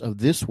course of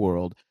this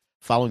world,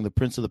 following the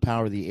prince of the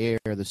power of the air,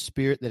 the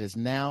spirit that is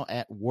now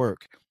at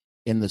work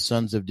in the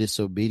sons of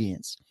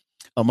disobedience,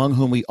 among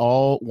whom we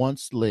all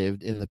once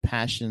lived in the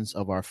passions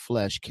of our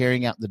flesh,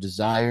 carrying out the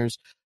desires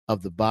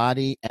of the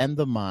body and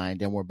the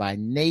mind, and were by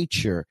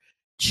nature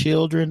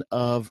children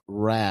of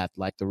wrath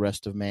like the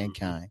rest of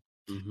mankind.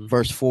 Mm-hmm.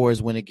 Verse 4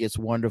 is when it gets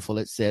wonderful.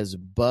 It says,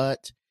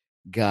 but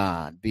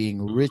God,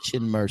 being rich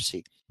in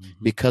mercy,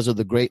 because of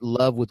the great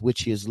love with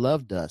which he has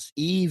loved us,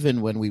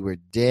 even when we were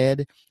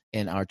dead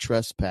in our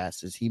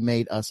trespasses, he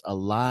made us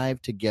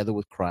alive together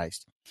with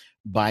Christ.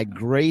 By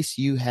grace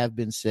you have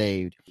been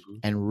saved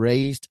and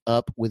raised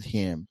up with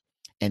him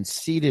and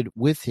seated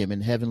with him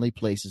in heavenly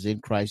places in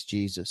Christ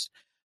Jesus,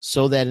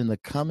 so that in the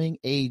coming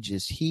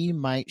ages he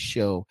might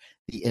show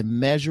the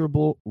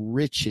immeasurable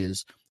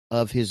riches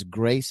of his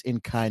grace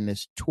and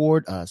kindness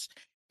toward us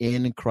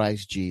in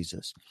Christ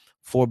Jesus.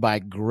 For by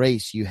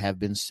grace you have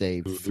been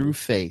saved through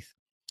faith.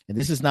 And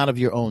this is not of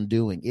your own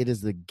doing. It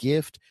is the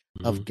gift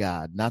of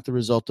God, not the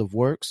result of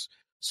works,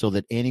 so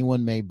that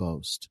anyone may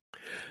boast.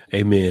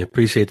 Amen.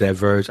 Appreciate that,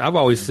 Verge. I've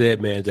always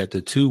said, man, that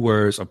the two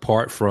words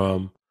apart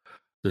from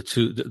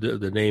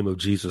the name of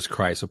Jesus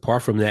Christ,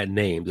 apart from that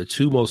name, the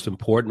two most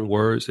important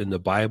words in the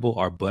Bible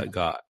are but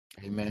God.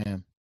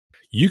 Amen.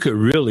 You could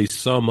really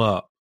sum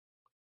up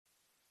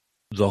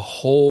the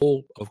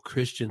whole of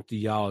Christian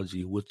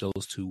theology with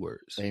those two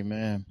words.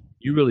 Amen.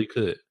 You really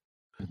could.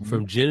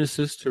 From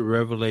Genesis to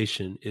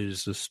Revelation, it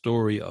is the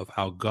story of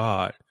how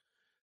God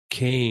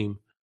came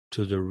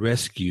to the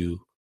rescue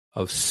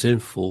of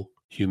sinful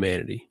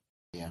humanity.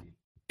 Yeah.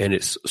 And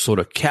it's sort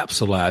of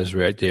capsulized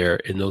right there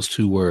in those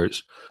two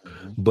words,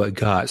 but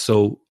God.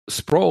 So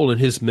Sproul in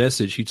his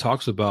message, he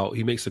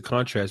makes a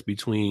contrast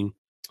between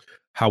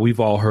how we've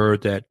all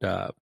heard that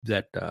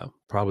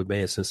probably,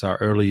 man, since our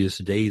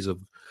earliest days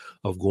of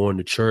going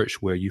to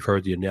church, where you've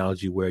heard the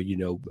analogy where, you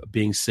know,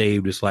 being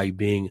saved is like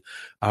being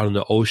out in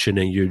the ocean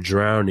and you're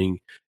drowning,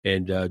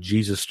 and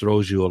Jesus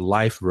throws you a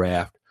life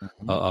raft,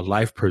 a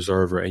life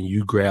preserver, and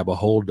you grab a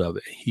hold of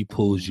it. He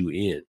pulls you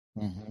in.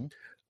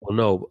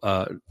 Well,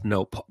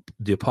 no,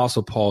 the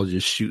Apostle Paul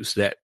just shoots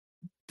that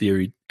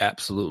theory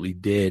absolutely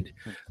dead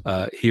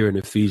here in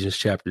Ephesians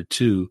chapter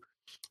 2,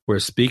 where,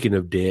 speaking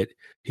of dead,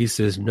 he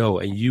says, no,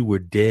 and you were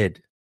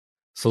dead.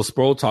 So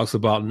Sproul talks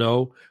about,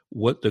 no,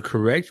 what the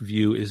correct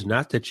view is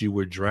not that you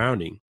were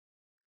drowning,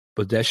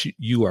 but that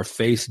you are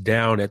face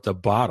down at the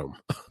bottom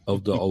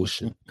of the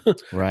ocean.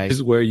 Right. This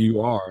is where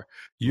you are.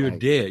 You're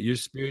dead. You're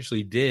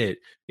spiritually dead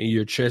in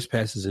your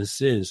trespasses and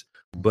sins.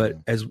 But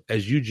as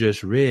you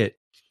just read,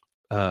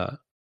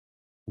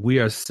 we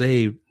are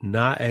saved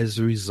not as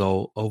a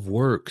result of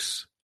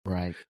works.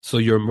 Right. So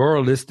your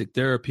moralistic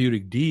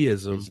therapeutic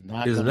deism is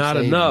not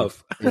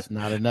enough. It's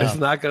not enough. It's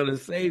not going to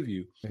save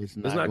you. It's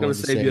not going to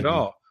save you at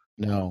all.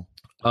 No.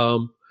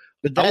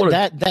 But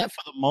that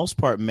for the most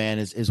part, man,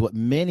 is what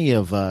many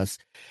of us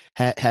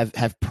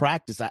have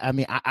practiced. I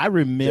mean, I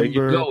remember.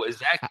 There you go.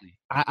 Exactly.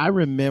 I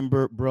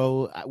remember,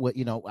 bro.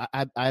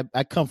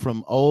 I come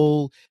from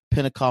old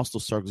Pentecostal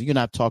circles. You and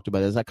I've talked about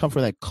this. I come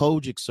from that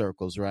Kojic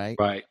circles, right?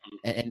 Right.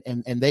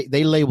 And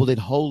they labeled it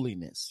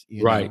holiness.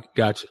 Right. Know?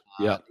 Gotcha.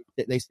 Yeah.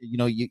 They said, you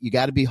know, you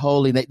got to be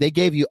holy. They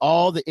gave you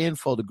all the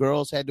info. The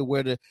girls had to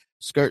wear the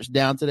skirts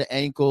down to the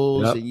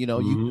ankles, and you know,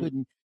 you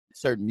couldn't,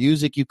 certain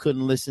music you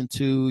couldn't listen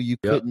to. You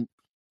couldn't,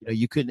 you know,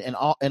 you couldn't,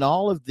 and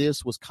all of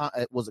this was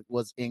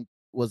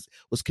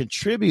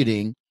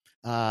contributing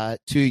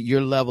to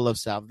your level of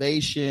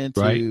salvation,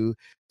 to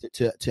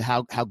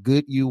how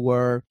good you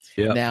were.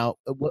 Yep. Now,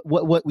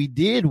 what we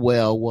did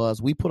well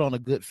was we put on a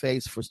good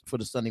face for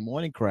the Sunday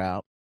morning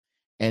crowd,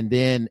 and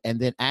then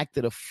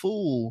acted a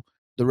fool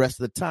the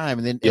rest of the time.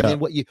 And then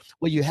what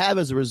you have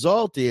as a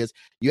result is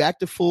you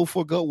act a fool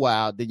for a good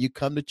while, then you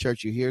come to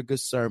church, you hear a good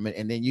sermon,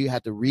 and then you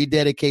have to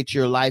rededicate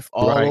your life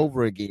all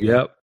over again.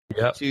 Yep.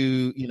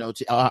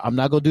 I'm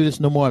not going to do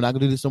this no more. I'm not going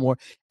to do this no more.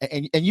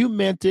 And you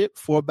meant it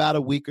for about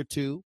a week or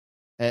two,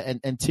 and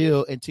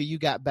until you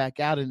got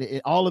back out.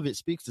 And all of it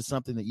speaks to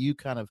something that you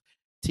kind of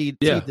teed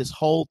this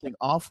whole thing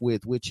off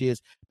with, which is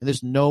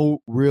there's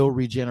no real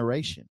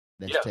regeneration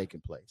that's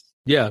taking place.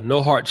 Yeah,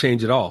 no heart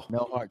change at all.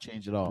 No heart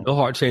change at all. No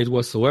heart change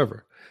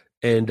whatsoever.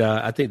 And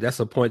I think that's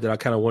a point that I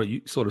kind of want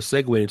to sort of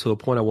segue into a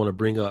point I want to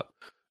bring up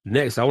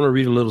next. I want to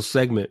read a little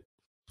segment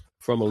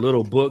from a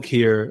little book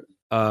here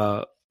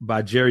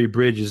by Jerry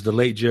Bridges, the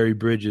late Jerry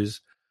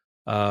Bridges,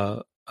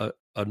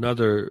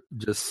 another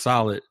just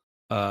solid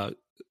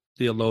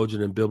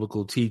theologian and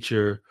biblical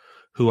teacher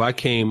who I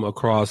came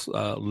across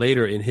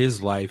later in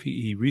his life.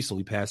 He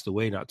recently passed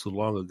away not too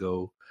long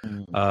ago.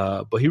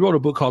 But he wrote a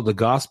book called The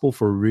Gospel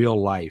for Real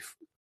Life.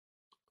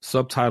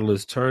 Subtitle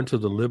is Turn to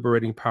the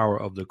Liberating Power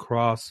of the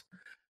Cross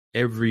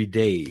every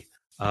day.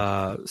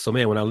 So,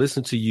 man, when I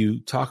listen to you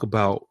talk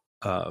about,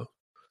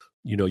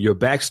 your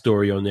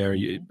backstory on there,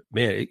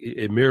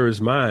 it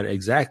mirrors mine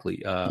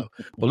exactly. But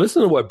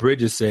listen to what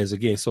Bridges says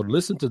again. So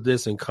listen to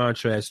this in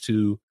contrast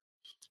to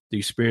the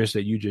experience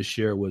that you just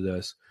shared with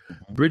us.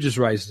 Mm-hmm. Bridges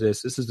writes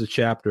this. This is the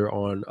chapter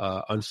on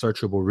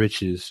unsearchable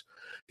riches.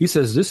 He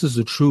says, this is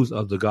the truth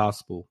of the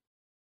gospel.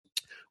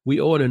 We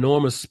owe an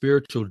enormous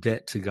spiritual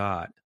debt to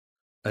God,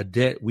 a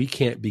debt we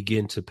can't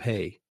begin to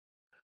pay.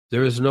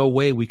 There is no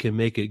way we can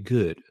make it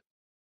good.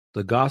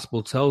 The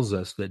gospel tells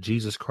us that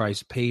Jesus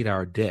Christ paid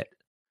our debt,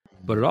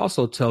 but it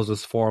also tells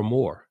us far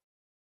more.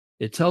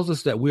 It tells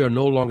us that we are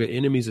no longer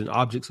enemies and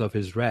objects of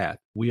his wrath.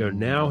 We are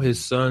now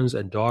his sons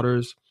and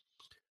daughters,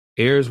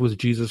 heirs with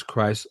Jesus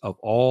Christ of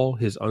all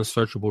his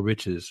unsearchable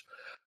riches.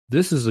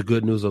 This is the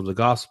good news of the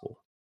gospel.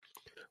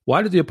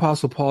 Why did the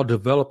Apostle Paul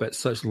develop at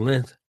such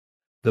length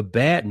the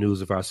bad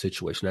news of our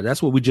situation? Now,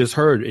 that's what we just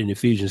heard in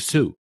Ephesians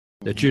 2,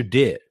 that you're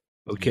dead.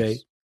 Okay,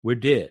 yes. We're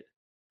dead.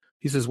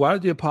 He says, why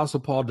did the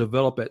Apostle Paul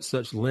develop at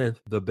such length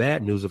the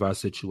bad news of our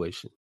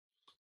situation?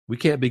 We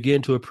can't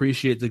begin to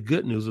appreciate the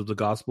good news of the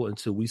gospel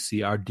until we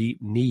see our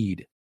deep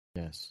need.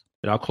 Yes.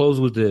 And I'll close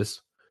with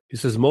this. He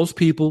says, most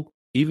people,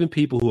 even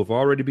people who have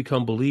already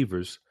become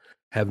believers,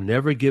 have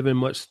never given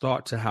much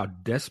thought to how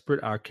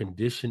desperate our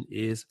condition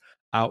is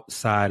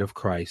outside of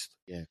Christ.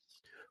 Yes.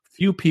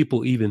 Few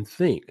people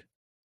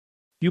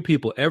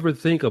ever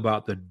think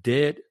about the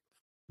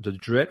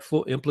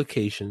dreadful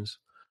implications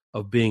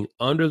of being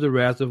under the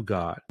wrath of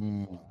God.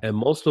 And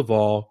most of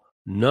all,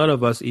 none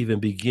of us even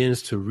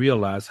begins to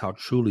realize how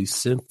truly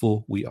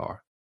sinful we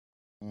are.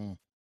 I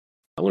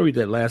want to read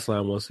that last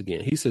line once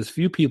again. He says,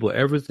 few people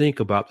ever think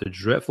about the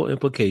dreadful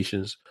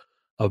implications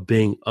of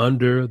being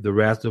under the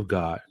wrath of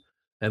God.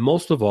 And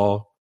most of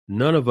all,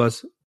 none of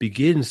us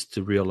begins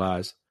to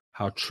realize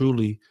how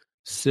truly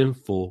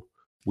sinful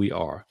we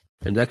are.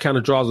 And that kind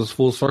of draws us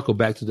full circle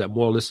back to that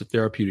moralistic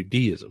therapeutic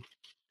deism.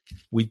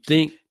 We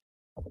think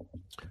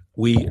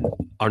we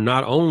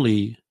not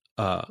only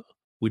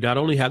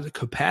have the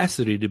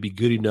capacity to be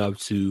good enough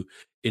to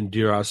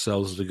endear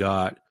ourselves to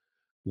God,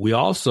 we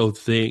also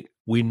think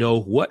we know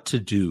what to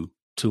do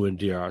to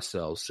endear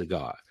ourselves to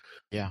God.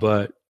 Yeah.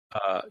 But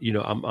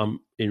I'm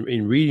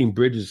in reading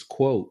Bridges'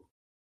 quote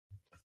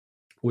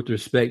with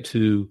respect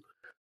to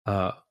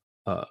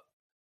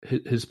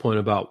his point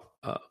about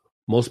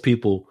most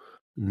people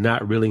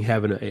not really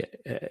having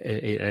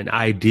an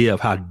idea of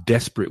how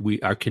desperate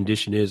our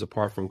condition is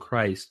apart from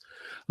Christ.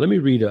 Let me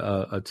read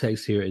a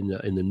text here in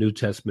the New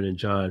Testament in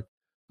John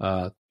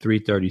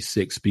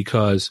 3:36,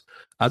 because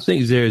I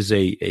think there's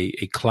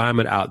a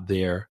climate out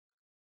there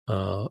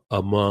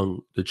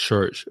among the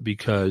church,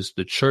 because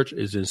the church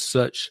is in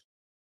such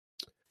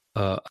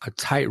a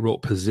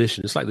tightrope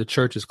position. It's like the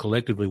church is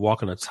collectively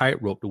walking a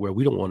tightrope to where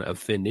we don't want to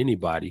offend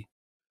anybody,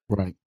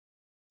 right,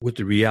 with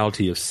the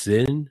reality of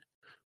sin.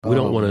 We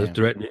don't want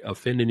to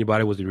offend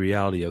anybody with the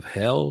reality of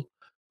hell.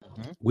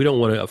 Mm-hmm. We don't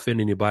want to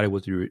offend anybody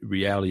with the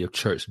reality of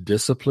church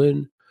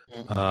discipline.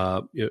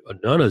 Mm-hmm.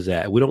 None of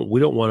that. We don't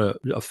want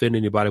to offend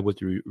anybody with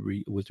the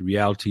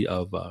reality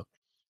of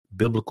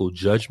biblical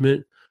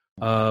judgment.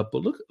 But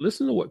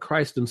listen to what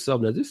Christ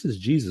himself. Now, this is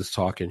Jesus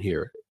talking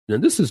here. Now,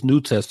 this is New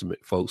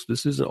Testament, folks.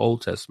 This isn't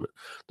Old Testament.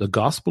 The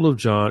Gospel of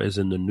John is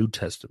in the New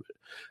Testament,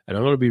 and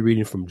I'm going to be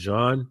reading from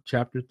John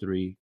chapter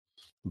 3,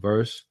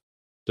 verse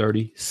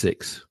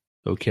 36.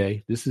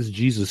 Okay, this is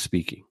Jesus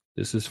speaking.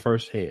 This is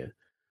firsthand.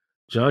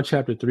 John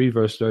chapter 3,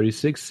 verse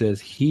 36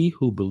 says, he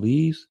who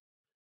believes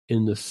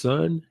in the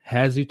Son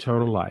has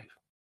eternal life.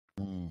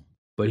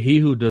 But he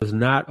who does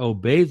not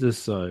obey the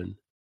Son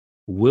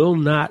will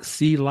not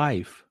see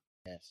life,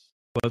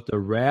 but the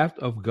wrath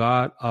of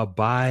God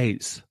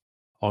abides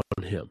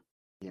on him.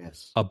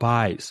 Yes.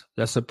 Abides.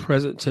 That's a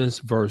present tense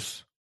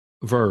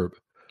verb.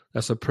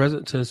 That's a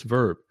present tense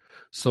verb.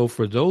 So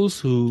for those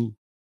who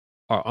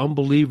are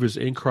unbelievers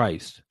in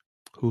Christ,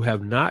 who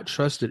have not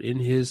trusted in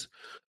his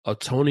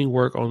atoning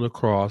work on the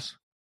cross,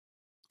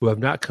 who have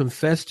not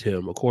confessed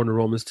him, according to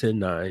Romans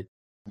 10:9,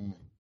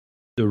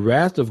 the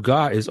wrath of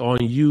God is on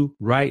you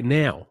right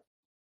now.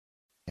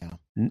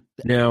 Yeah.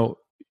 Now,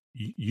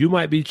 you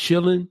might be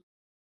chilling,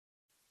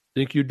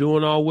 think you're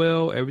doing all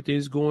well,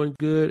 everything's going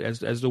good,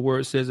 as the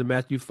word says in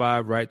Matthew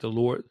 5, right? The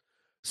Lord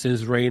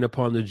sends rain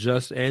upon the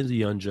just and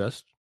the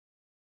unjust.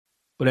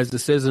 But as it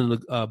says in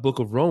the book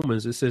of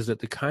Romans, it says that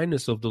the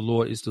kindness of the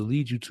Lord is to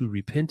lead you to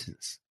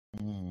repentance.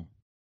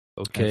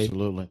 Okay.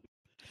 Absolutely.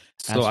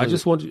 So I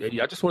just want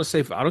to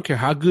say, I don't care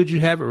how good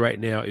you have it right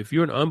now. If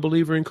you're an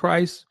unbeliever in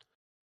Christ,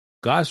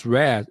 God's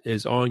wrath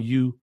is on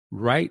you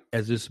right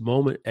at this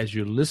moment as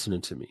you're listening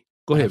to me.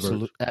 Go ahead,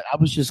 Virgil. I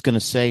was just going to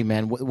say,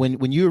 man,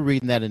 when you were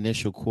reading that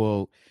initial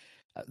quote,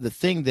 the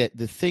thing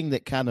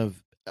that kind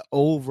of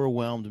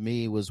overwhelmed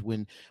me was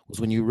when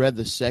you read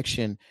the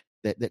section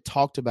that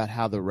talked about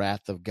how the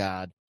wrath of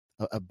God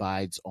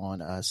abides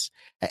on us.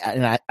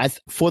 And I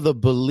for the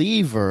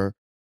believer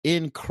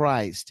in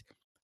Christ,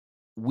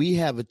 we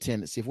have a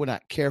tendency, if we're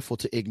not careful,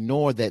 to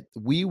ignore that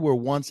we were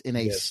once in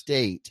a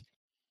state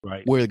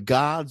Right. where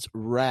God's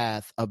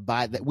wrath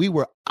abide, that we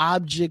were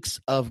objects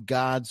of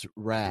God's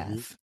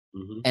wrath,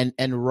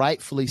 and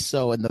rightfully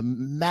so. And the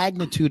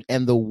magnitude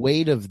and the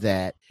weight of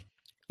that,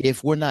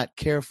 if we're not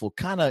careful,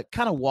 kind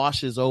of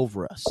washes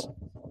over us.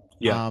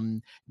 Yeah.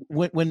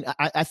 When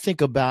I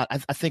think about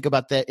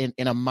that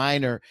in a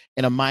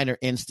minor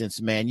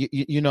instance, man,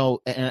 you know,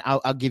 and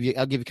I'll give you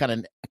kind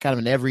of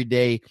an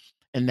everyday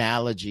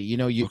analogy. You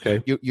know,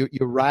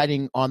 you're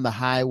riding on the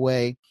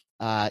highway.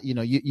 You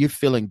know, you're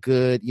feeling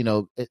good. You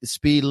know, the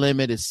speed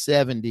limit is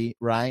 70,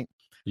 right?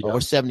 Yeah.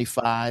 Or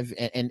 75,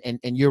 and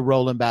you're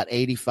rolling about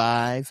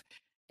 85,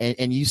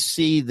 and you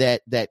see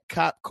that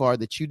cop car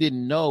that you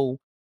didn't know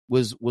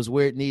was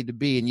where it needed to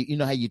be, and you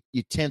know how you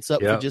tense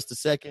up for just a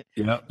second.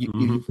 Yeah.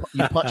 You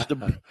punch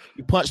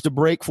the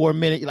brake for a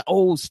minute. You're like,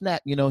 oh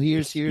snap! You know,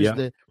 here's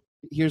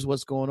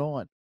what's going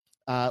on.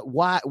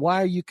 Why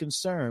are you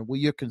concerned? Well,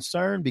 you're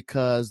concerned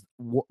because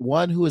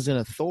one who is in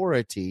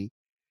authority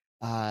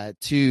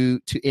to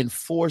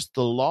enforce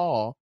the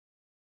law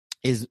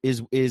is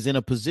in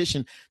a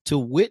position to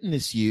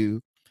witness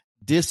you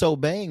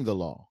disobeying the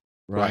law,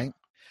 right?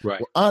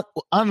 Right. Well,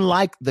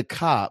 unlike the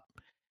cop,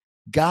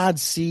 God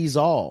sees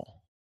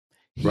all.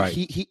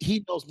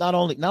 He knows not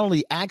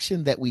only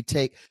action that we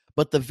take,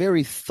 but the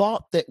very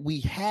thought that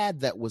we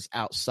had that was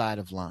outside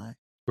of line.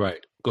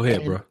 Right. Go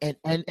ahead, bro.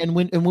 And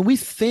when we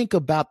think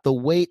about the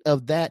weight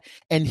of that,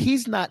 and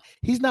he's not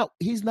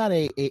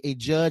a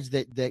judge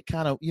that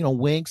kind of, you know,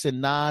 winks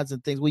and nods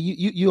and things. Well,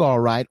 you all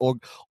right, or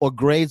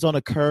grades on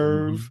a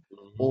curve,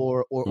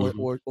 or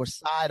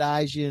side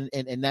eyes you,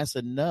 and that's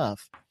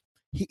enough.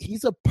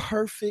 He's a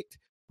perfect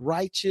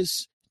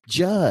righteous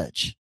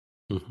judge.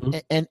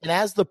 And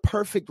as the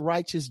perfect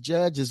righteous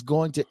judge is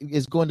going to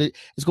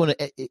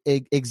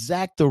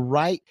exact the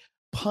right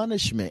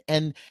punishment.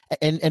 And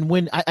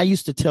when I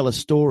used to tell a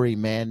story,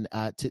 man,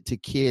 to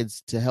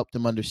kids to help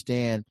them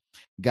understand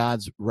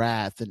God's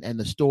wrath, and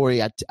the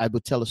story, I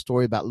would tell a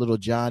story about little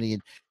Johnny,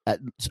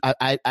 and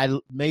I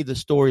made the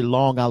story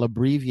long. I'll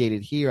abbreviate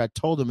it here. I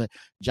told them that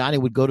Johnny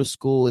would go to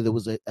school, and there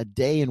was a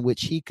day in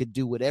which he could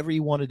do whatever he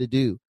wanted to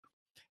do.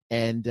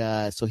 And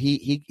so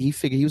he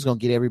figured he was going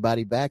to get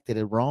everybody back that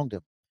had wronged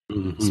him.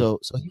 So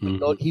he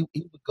would go. He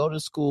would go to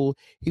school.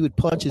 He would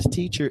punch his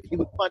teacher. He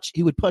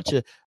would punch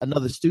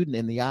another student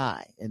in the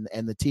eye,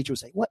 and the teacher would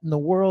say, "What in the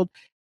world?"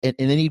 And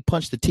then he'd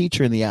punch the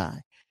teacher in the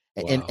eye,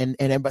 and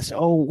everybody said,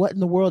 "Oh, what in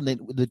the world?" And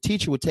then the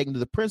teacher would take him to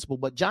the principal,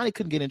 but Johnny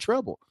couldn't get in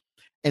trouble,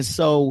 and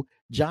so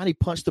Johnny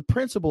punched the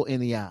principal in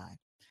the eye.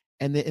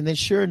 And then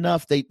sure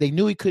enough, they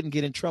knew he couldn't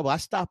get in trouble. I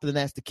stopped and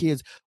asked the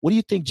kids, what do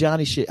you think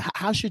Johnny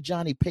how should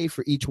Johnny pay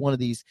for each one of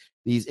these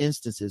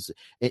instances?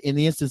 In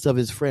the instance of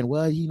his friend,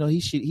 well, you know, he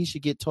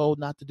should get told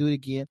not to do it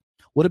again.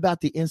 What about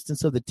the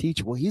instance of the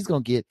teacher? Well, he's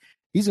gonna get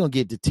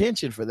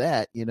detention for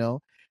that, you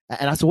know.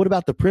 And I said, what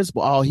about the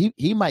principal? Oh,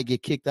 he might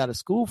get kicked out of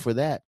school for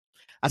that.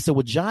 I said,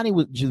 well,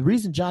 the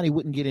reason Johnny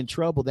wouldn't get in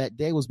trouble that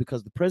day was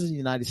because the president of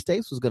the United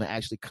States was going to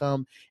actually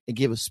come and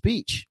give a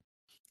speech.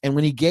 And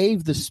when he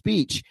gave the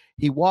speech,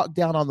 he walked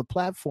down on the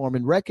platform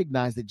and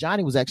recognized that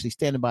Johnny was actually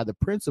standing by the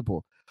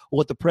principal.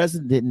 What the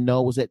president didn't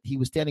know was that he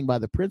was standing by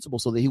the principal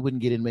so that he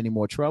wouldn't get in any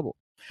more trouble.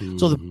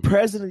 So the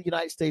president of the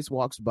United States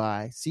walks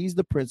by, sees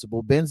the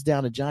principal, bends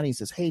down to Johnny and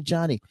says, "Hey,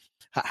 Johnny,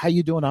 how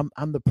you doing?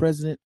 I'm the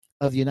president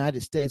of the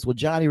United States." Well,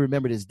 Johnny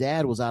remembered his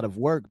dad was out of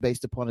work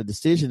based upon a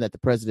decision that the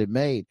president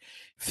made.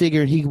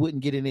 Figuring he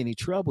wouldn't get in any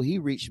trouble, he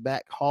reached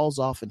back, hauls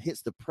off, and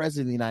hits the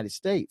president of the United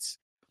States.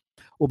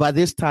 Well, by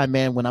this time,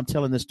 man, when I'm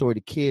telling this story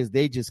to kids,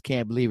 they just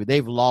can't believe it.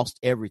 They've lost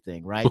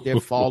everything, right? They're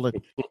falling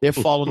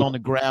on the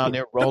ground.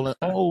 They're rolling.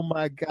 Oh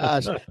my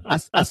gosh. I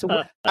said,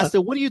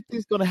 what do you think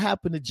is going to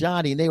happen to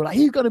Johnny? And they were like,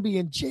 he's going to be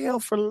in jail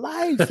for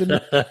life.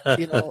 And,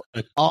 you know,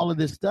 all of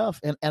this stuff.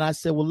 And I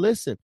said, well,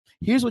 listen,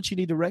 here's what you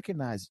need to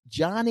recognize.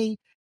 Johnny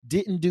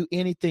didn't do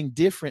anything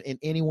different in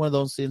any one of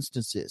those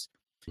instances.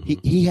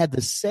 He had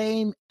the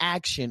same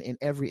action in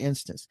every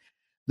instance.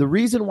 The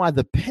reason why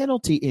the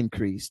penalty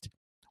increased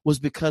was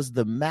because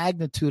the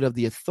magnitude of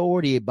the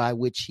authority by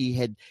which he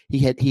had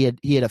offended.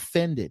 He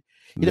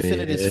had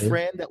offended his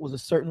friend, that was a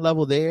certain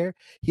level there.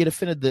 He had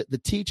offended the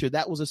teacher,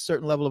 that was a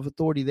certain level of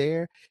authority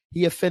there.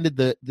 He offended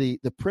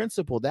the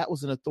principal, that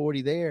was an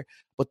authority there.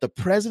 But the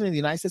president of the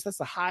United States, that's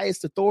the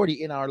highest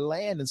authority in our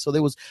land. And so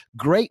there was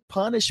great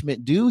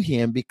punishment due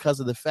him because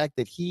of the fact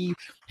that he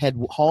had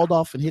hauled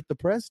off and hit the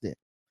president.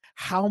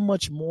 How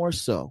much more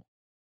so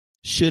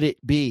should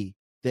it be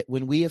that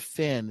when we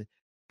offend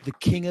the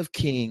King of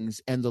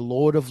Kings and the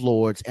Lord of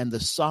Lords and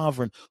the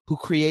sovereign who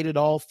created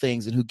all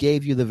things and who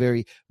gave you the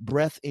very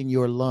breath in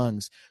your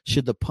lungs,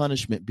 should the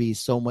punishment be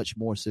so much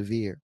more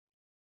severe?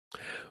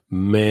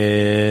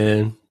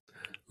 Man,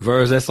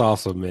 Verse, that's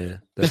awesome,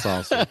 man. That's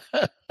awesome.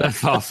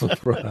 That's awesome,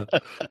 bro.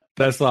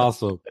 That's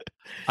awesome.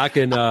 I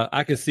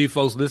can see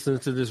folks listening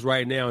to this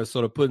right now and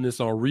sort of putting this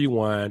on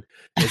rewind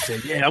and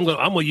saying, "Yeah, I'm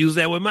gonna use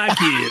that with my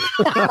kids."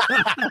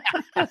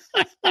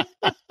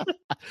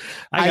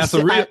 I got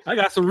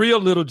some real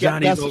little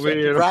Johnnies over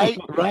here, right?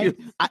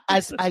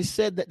 I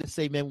said that to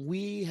say, man,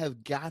 we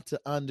have got to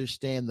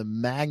understand the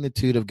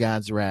magnitude of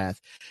God's wrath,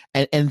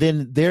 and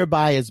then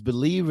thereby, as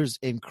believers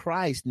in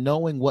Christ,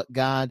 knowing what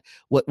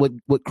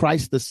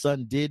Christ the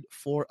Son did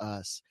for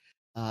us.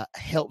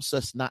 Helps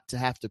us not to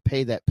have to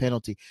pay that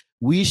penalty.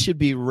 We should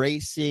be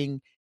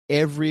racing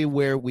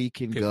everywhere we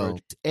can go,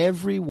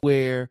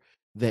 everywhere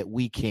that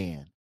we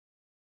can,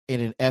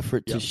 in an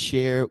effort to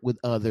share with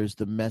others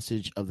the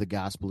message of the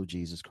gospel of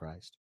Jesus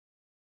Christ.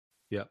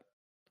 Yeah.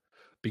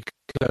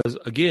 Because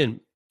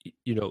again,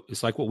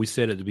 it's like what we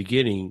said at the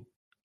beginning.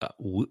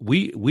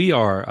 We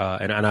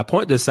are, and I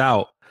point this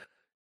out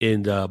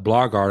in the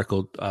blog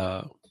article,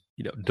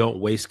 don't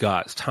waste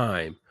God's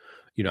time.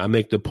 I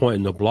make the point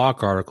in the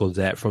blog article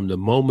that from the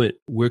moment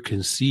we're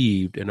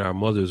conceived in our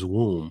mother's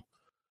womb,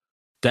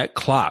 that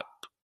clock,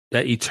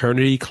 that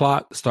eternity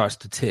clock starts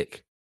to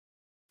tick,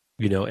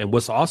 and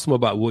what's awesome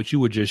about what you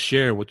were just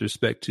sharing with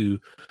respect to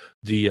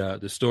the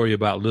story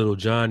about little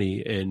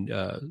Johnny and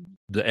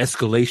the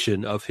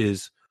escalation of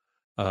his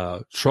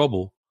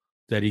trouble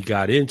that he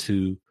got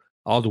into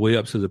all the way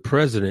up to the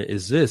president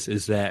is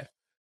that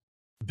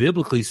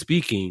biblically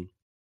speaking,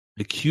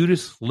 the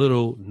cutest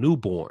little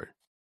newborn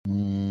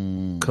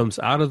comes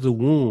out of the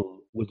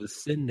womb with a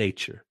sin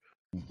nature,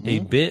 a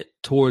bent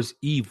towards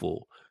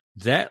evil.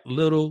 That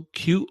little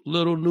cute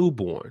little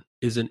newborn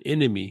is an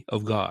enemy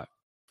of God.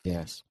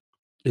 Yes.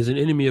 Is an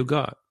enemy of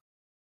God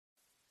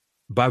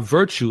by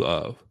virtue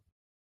of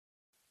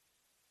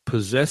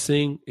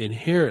possessing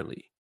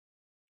inherently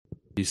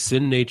the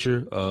sin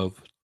nature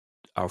of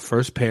our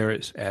first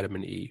parents, Adam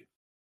and Eve.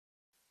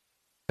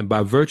 And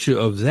by virtue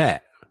of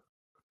that,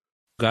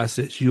 God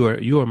says, you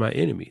are my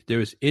enemy. There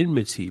is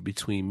enmity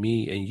between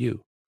me and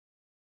you.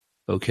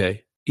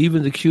 Okay.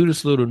 Even the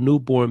cutest little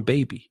newborn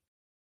baby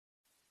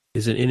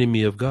is an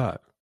enemy of God.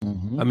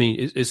 I mean,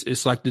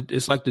 it's like the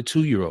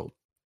 2-year-old.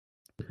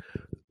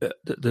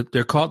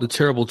 They're called the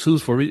terrible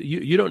twos for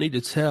you don't need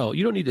to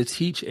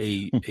teach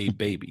a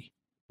baby,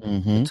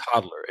 a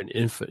toddler, an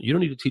infant. You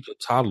don't need to teach a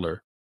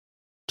toddler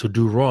to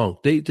do wrong.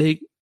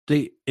 They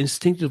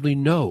instinctively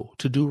know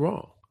to do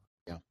wrong.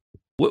 Yeah.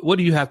 What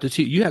do you have to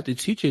teach? You have to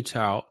teach a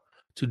child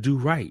to do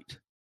right.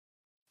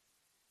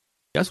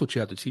 That's what you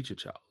have to teach a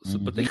child. So,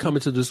 but they come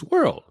into this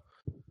world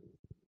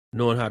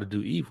knowing how to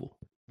do evil.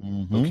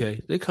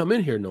 Okay, they come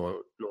in here knowing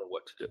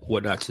what to do,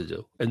 what not to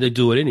do, and they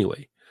do it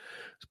anyway.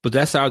 But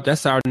that's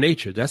our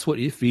nature. That's what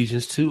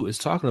Ephesians 2 is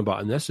talking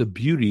about, and that's the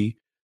beauty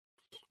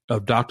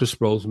of Dr.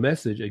 Sproul's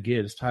message.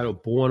 Again, it's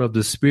titled "Born of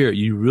the Spirit."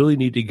 You really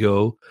need to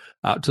go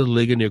out to the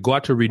Ligonier, go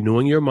out to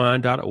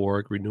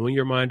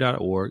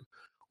renewingyourmind.org,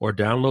 or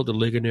download the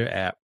Ligonier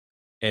app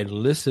and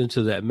listen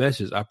to that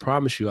message. I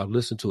promise you, I've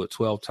listened to it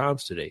 12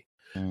 times today.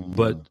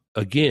 But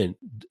again,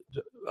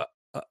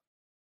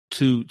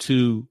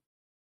 to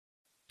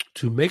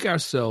make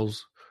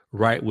ourselves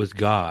right with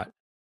God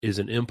is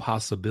an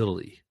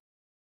impossibility.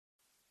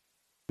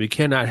 It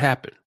cannot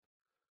happen.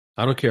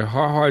 I don't care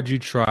how hard you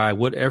try,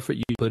 what effort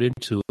you put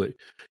into it.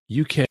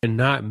 You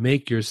cannot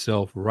make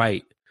yourself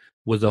right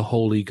with a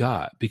holy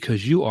God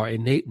because you are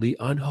innately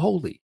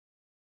unholy.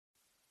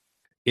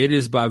 It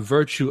is by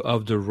virtue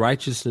of the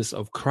righteousness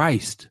of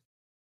Christ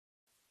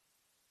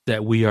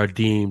that we are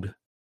deemed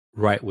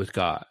right with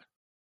God.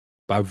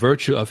 By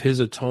virtue of his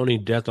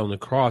atoning death on the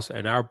cross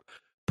and our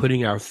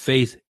putting our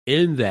faith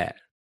in that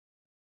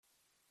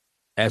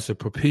as a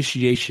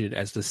propitiation,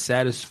 as the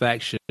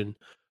satisfaction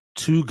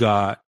to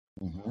God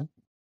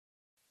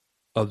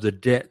of the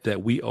debt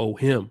that we owe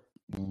him,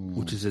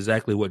 which is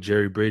exactly what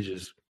Jerry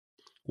Bridges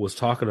was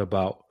talking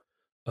about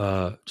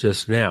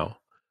just now.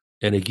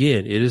 And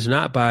again, it is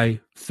not by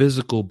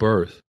physical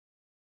birth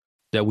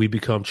that we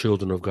become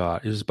children of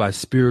God. It is by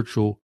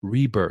spiritual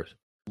rebirth.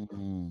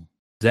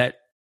 That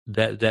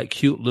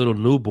cute little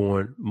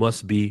newborn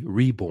must be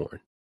reborn.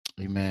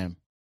 Amen.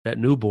 That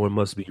newborn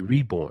must be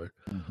reborn.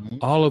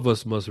 All of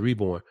us must be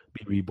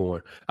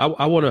reborn. I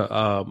want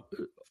to,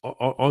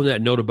 on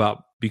that note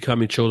about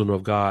becoming children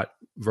of God,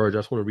 Virg, I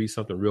just want to read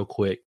something real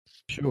quick.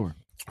 Sure.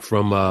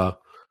 From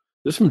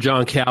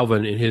John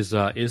Calvin in his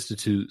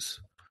Institutes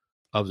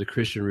of the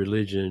Christian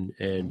Religion,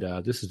 and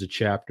this is the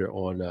chapter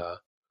on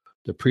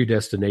the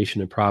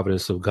predestination and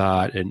providence of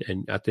God,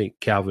 and I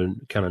think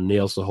Calvin kind of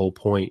nails the whole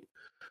point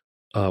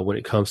when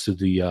it comes to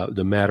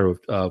the matter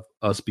of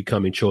us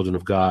becoming children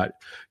of God.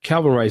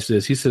 Calvin writes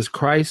this. He says,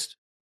 Christ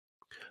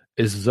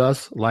is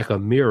thus like a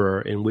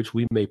mirror in which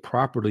we may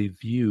properly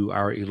view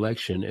our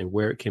election and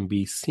where it can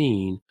be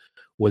seen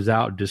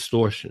without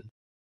distortion.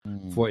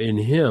 For in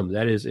him,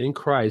 that is in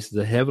Christ,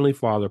 the Heavenly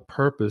Father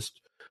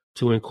purposed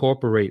to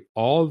incorporate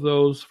all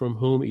those from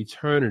whom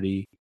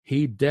eternity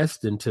he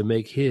destined to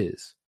make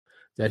his,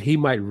 that he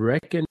might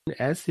reckon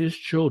as his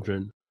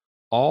children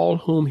all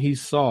whom he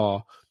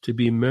saw to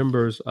be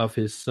members of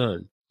his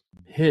Son.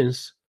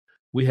 Hence,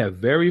 We have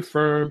very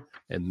firm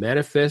and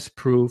manifest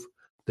proof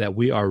that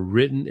we are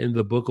written in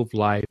the book of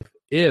life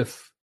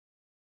if,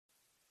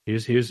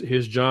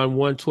 here's John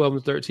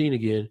 1:12-13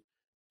 again,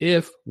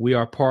 if we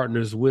are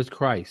partners with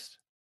Christ.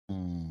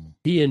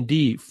 He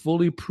indeed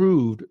fully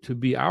proved to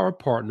be our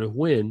partner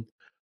when,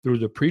 through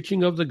the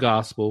preaching of the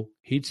gospel,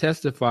 he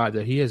testified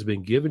that he has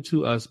been given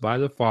to us by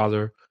the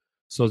Father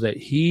so that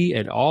he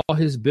and all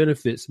his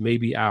benefits may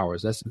be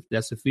ours.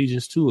 That's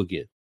Ephesians 2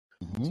 again.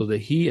 So that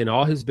he and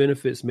all his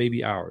benefits may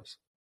be ours.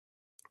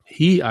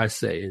 He, I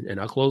say, and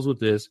I'll close with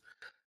this,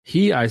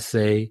 he, I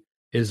say,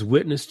 is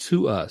witness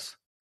to us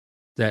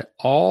that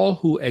all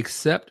who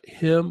accept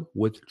him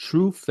with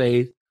true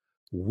faith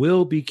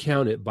will be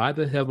counted by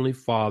the Heavenly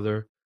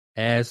Father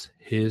as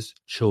his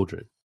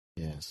children.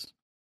 Yes.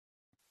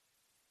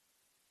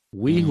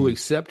 We who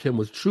accept him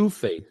with true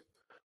faith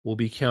will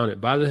be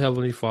counted by the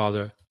Heavenly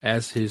Father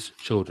as his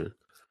children.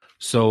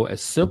 So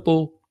as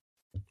simple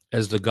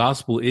as the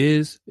gospel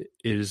is, it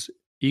is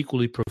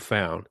equally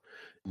profound.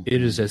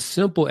 It is as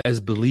simple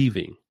as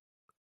believing.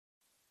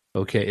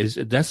 Okay,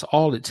 that's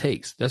all it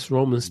takes. That's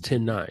Romans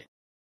 10:9.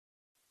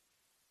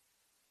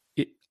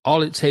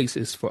 All it takes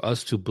is for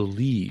us to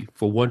believe,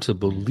 for one to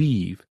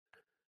believe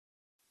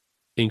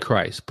in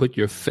Christ. Put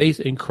your faith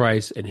in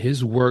Christ and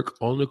his work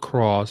on the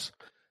cross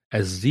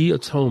as the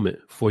atonement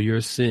for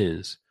your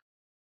sins.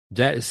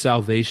 That is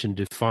salvation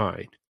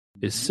defined.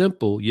 It's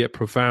simple yet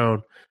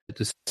profound at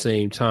the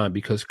same time,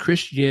 because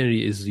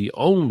Christianity is the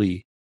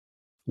only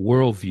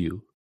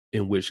worldview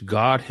in which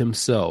God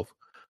himself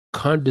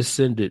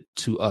condescended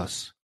to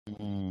us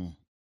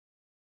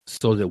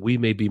so that we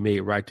may be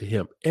made right to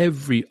him.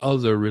 Every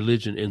other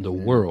religion in the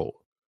world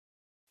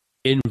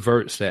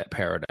inverts that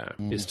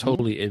paradigm. It's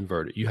totally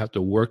inverted. You have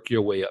to work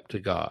your way up to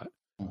God,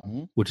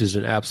 which is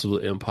an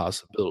absolute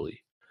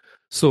impossibility.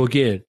 So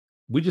again,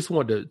 we just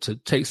want to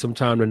take some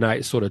time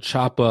tonight, sort of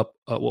chop up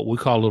what we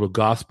call a little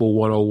gospel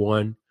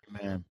 101,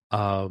 and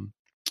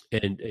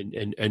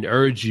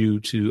urge you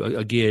to,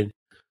 again,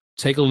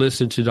 take a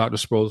listen to Dr.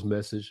 Sproul's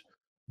message,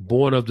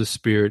 Born of the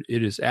Spirit.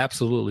 It is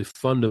absolutely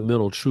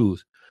fundamental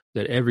truth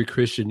that every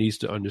Christian needs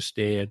to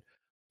understand.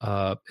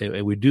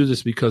 And we do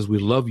this because we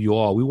love you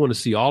all. We want to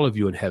see all of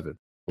you in heaven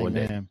one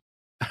day.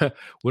 We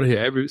want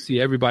to see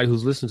everybody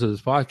who's listening to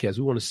this podcast.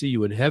 We want to see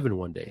you in heaven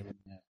one day,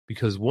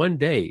 because one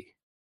day,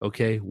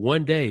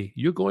 one day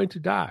you're going to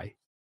die.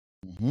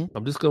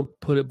 I'm just going to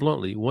put it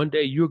bluntly. One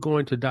day you're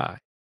going to die.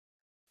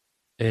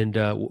 And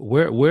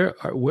what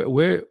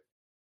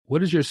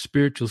is your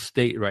spiritual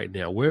state right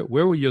now? Where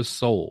will your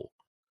soul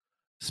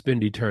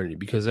spend eternity?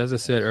 Because as I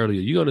said earlier,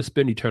 you're going to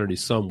spend eternity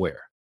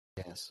somewhere.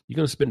 Yes. You're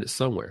going to spend it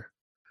somewhere.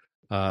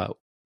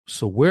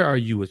 So where are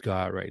you with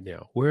God right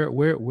now?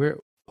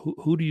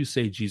 Who do you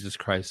say Jesus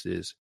Christ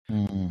is?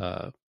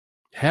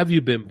 Have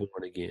you been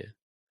born again?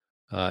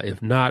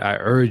 If not, I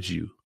urge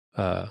you,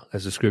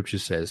 as the scripture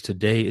says,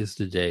 today is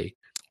the day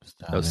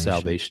of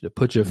salvation, to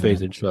put your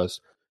faith and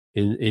trust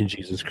in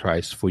Jesus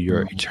Christ for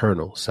your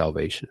eternal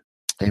salvation.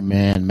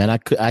 Amen, man.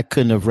 I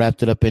couldn't have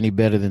wrapped it up any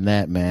better than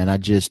that, man. I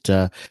just,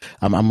 I'm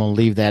going to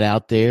leave that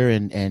out there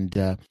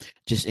and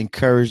just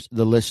encourage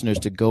the listeners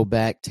to go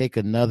back, take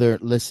another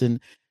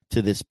listen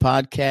to this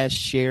podcast,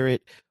 share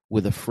it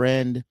with a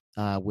friend,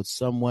 with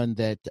someone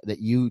that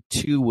you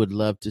too would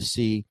love to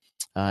see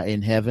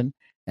in heaven.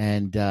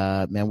 And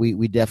man,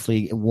 we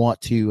definitely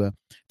want to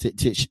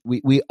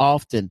we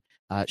often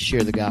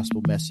share the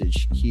gospel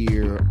message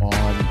here on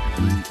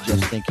the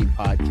Just Thinking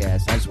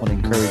podcast. I just want to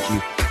encourage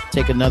you,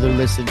 take another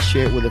listen,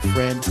 share it with a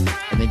friend,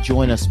 and then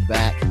join us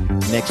back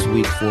next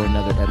week for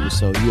another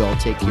episode. You all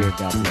take care.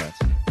 God bless.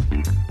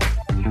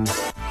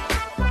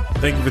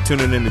 Thank you for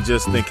tuning in to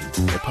Just Thinking,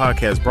 a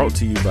podcast brought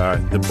to you by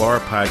the Bar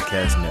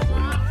Podcast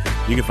Network.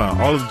 You can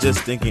find all of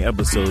Just Thinking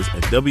episodes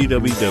at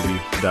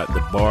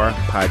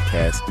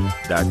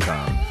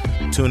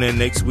www.thebarpodcast.com. Tune in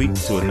next week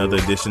to another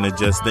edition of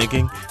Just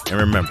Thinking, and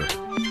remember,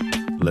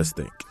 let's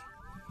think.